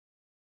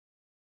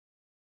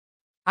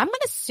 I'm going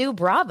to sue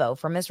Bravo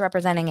for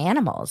misrepresenting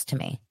animals to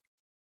me.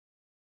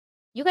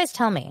 You guys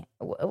tell me,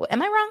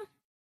 am I wrong?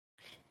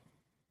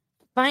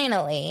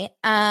 Finally,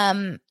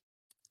 Tom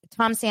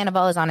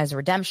Sandoval is on his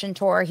redemption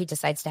tour. He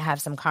decides to have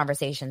some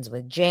conversations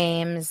with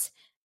James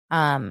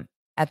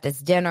at this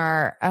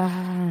dinner.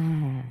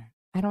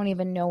 I don't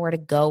even know where to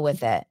go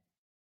with it.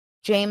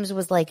 James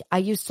was like, I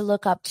used to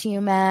look up to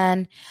you,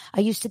 man.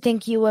 I used to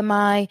think you were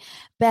my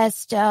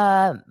best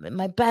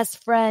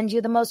friend.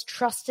 You're the most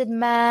trusted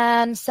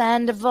man,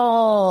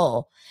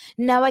 Sandoval.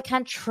 Now I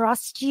can't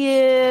trust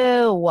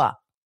you.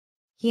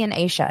 He and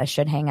Aisha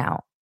should hang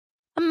out.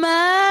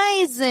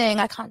 Amazing.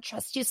 I can't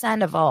trust you,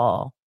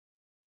 Sandoval.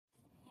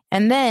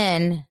 And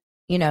then,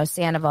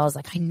 Sandoval's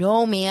like, I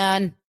know,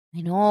 man.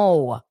 I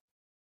know.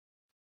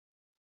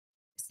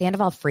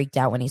 Sandoval freaked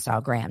out when he saw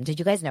Graham. Did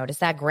you guys notice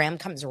that? Graham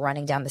comes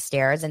running down the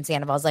stairs and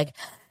Sandoval's like,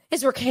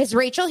 is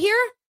Rachel here?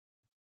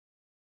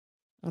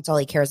 That's all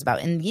he cares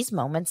about. In these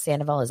moments,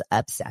 Sandoval is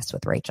obsessed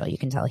with Rachel. You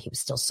can tell he was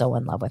still so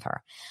in love with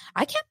her.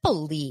 I can't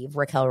believe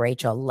Raquel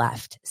Rachel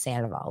left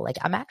Sandoval. Like,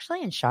 I'm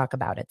actually in shock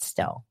about it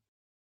still.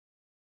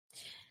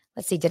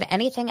 Let's see. Did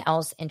anything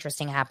else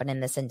interesting happen in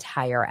this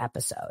entire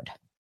episode?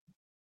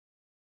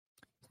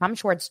 Tom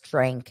Schwartz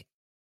drank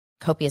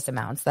copious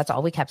amounts. That's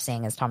all we kept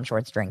saying is Tom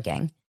Schwartz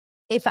drinking.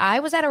 If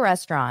I was at a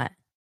restaurant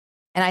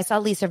and I saw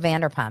Lisa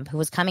Vanderpump, who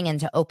was coming in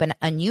to open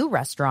a new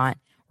restaurant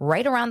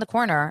right around the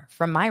corner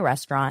from my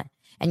restaurant,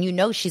 and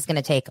she's going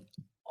to take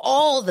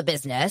all the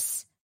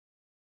business,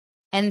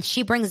 and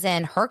she brings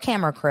in her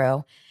camera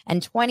crew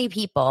and 20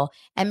 people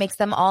and makes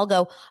them all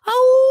go,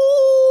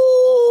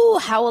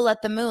 oh, howl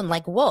at the moon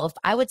like Wolf,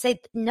 I would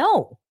say,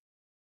 no,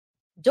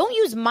 don't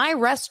use my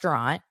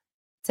restaurant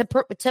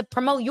to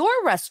promote your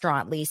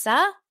restaurant,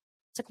 Lisa.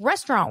 It's like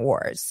restaurant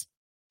wars.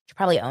 She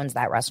probably owns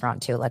that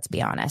restaurant too, let's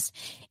be honest.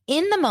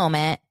 In the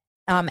moment,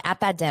 at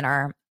that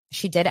dinner,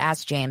 she did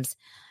ask James,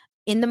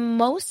 in the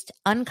most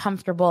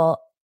uncomfortable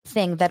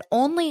thing that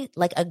only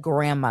like a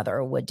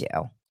grandmother would do.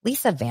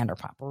 Lisa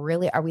Vanderpump,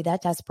 really? Are we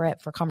that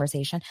desperate for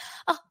conversation?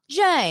 Oh,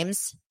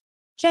 James,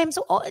 tell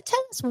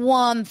us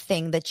one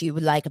thing that you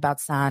would like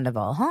about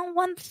Sandoval, huh?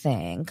 One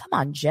thing. Come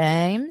on,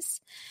 James.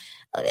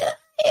 Come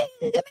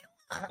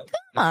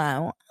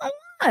on,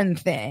 one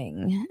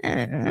thing.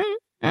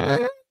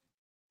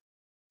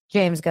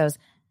 James goes,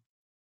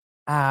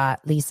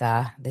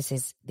 Lisa, this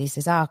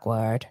is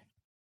awkward.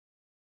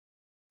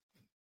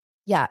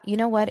 Yeah, you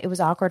know what? It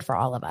was awkward for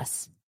all of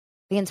us.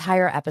 The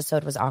entire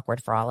episode was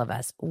awkward for all of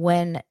us.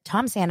 When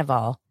Tom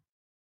Sandoval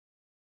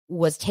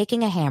was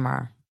taking a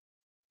hammer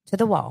to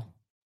the wall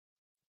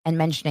and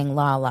mentioning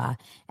Lala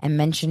and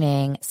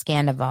mentioning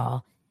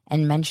Scandival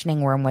and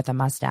mentioning Worm with a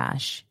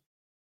Mustache,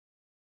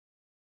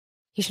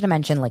 he should have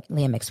mentioned like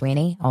Leah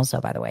McSweeney also,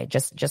 by the way,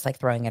 just like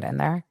throwing it in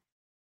there.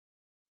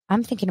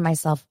 I'm thinking to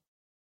myself,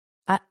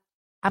 I'm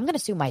going to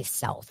sue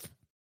myself.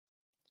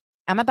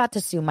 I'm about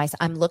to sue myself.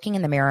 I'm looking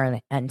in the mirror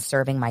and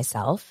serving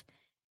myself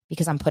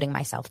because I'm putting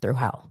myself through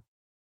hell.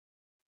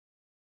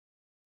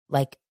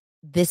 Like,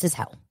 this is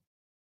hell.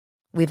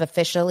 We've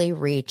officially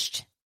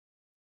reached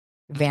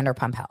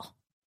Vanderpump hell.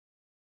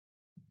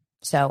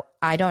 So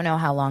I don't know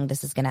how long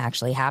this is going to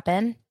actually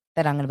happen,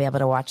 that I'm going to be able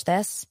to watch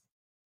this,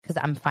 because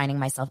I'm finding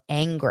myself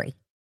angry.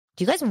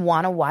 Do you guys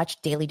want to watch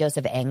Daily Dose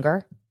of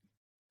Anger?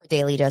 Or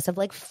Daily Dose of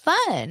like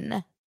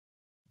fun?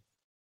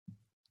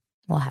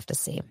 We'll have to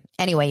see.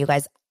 Anyway, you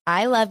guys,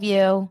 I love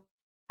you.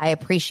 I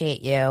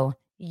appreciate you.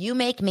 You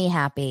make me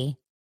happy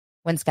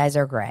when skies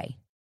are gray.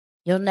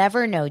 You'll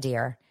never know,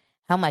 dear,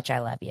 how much I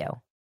love you.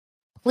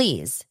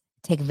 Please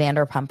take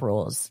Vanderpump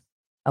Rules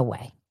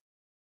away.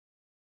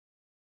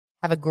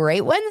 Have a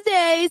great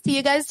Wednesday. See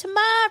you guys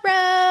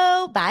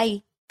tomorrow.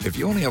 Bye. If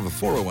you only have a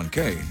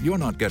 401k, you're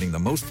not getting the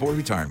most for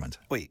retirement.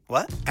 Wait,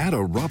 what? Add a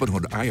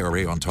Robinhood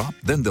IRA on top,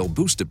 then they'll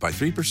boost it by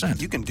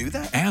 3%. You can do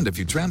that? And if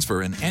you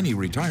transfer in any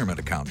retirement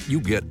account, you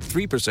get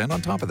 3%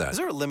 on top of that. Is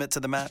there a limit to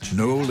the match?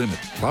 No limit.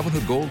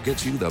 Robinhood Gold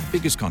gets you the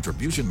biggest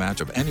contribution match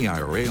of any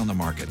IRA on the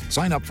market.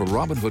 Sign up for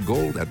Robinhood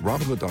Gold at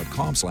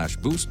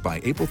Robinhood.com/boost by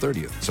April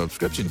 30th.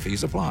 Subscription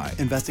fees apply.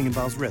 Investing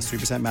involves risk.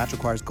 3% match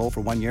requires gold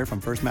for 1 year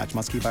from first match.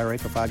 Must keep IRA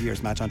for 5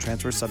 years. Match on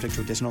transfers subject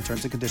to additional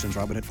terms and conditions.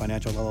 Robinhood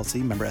Financial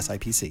LLC, member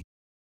SIPC.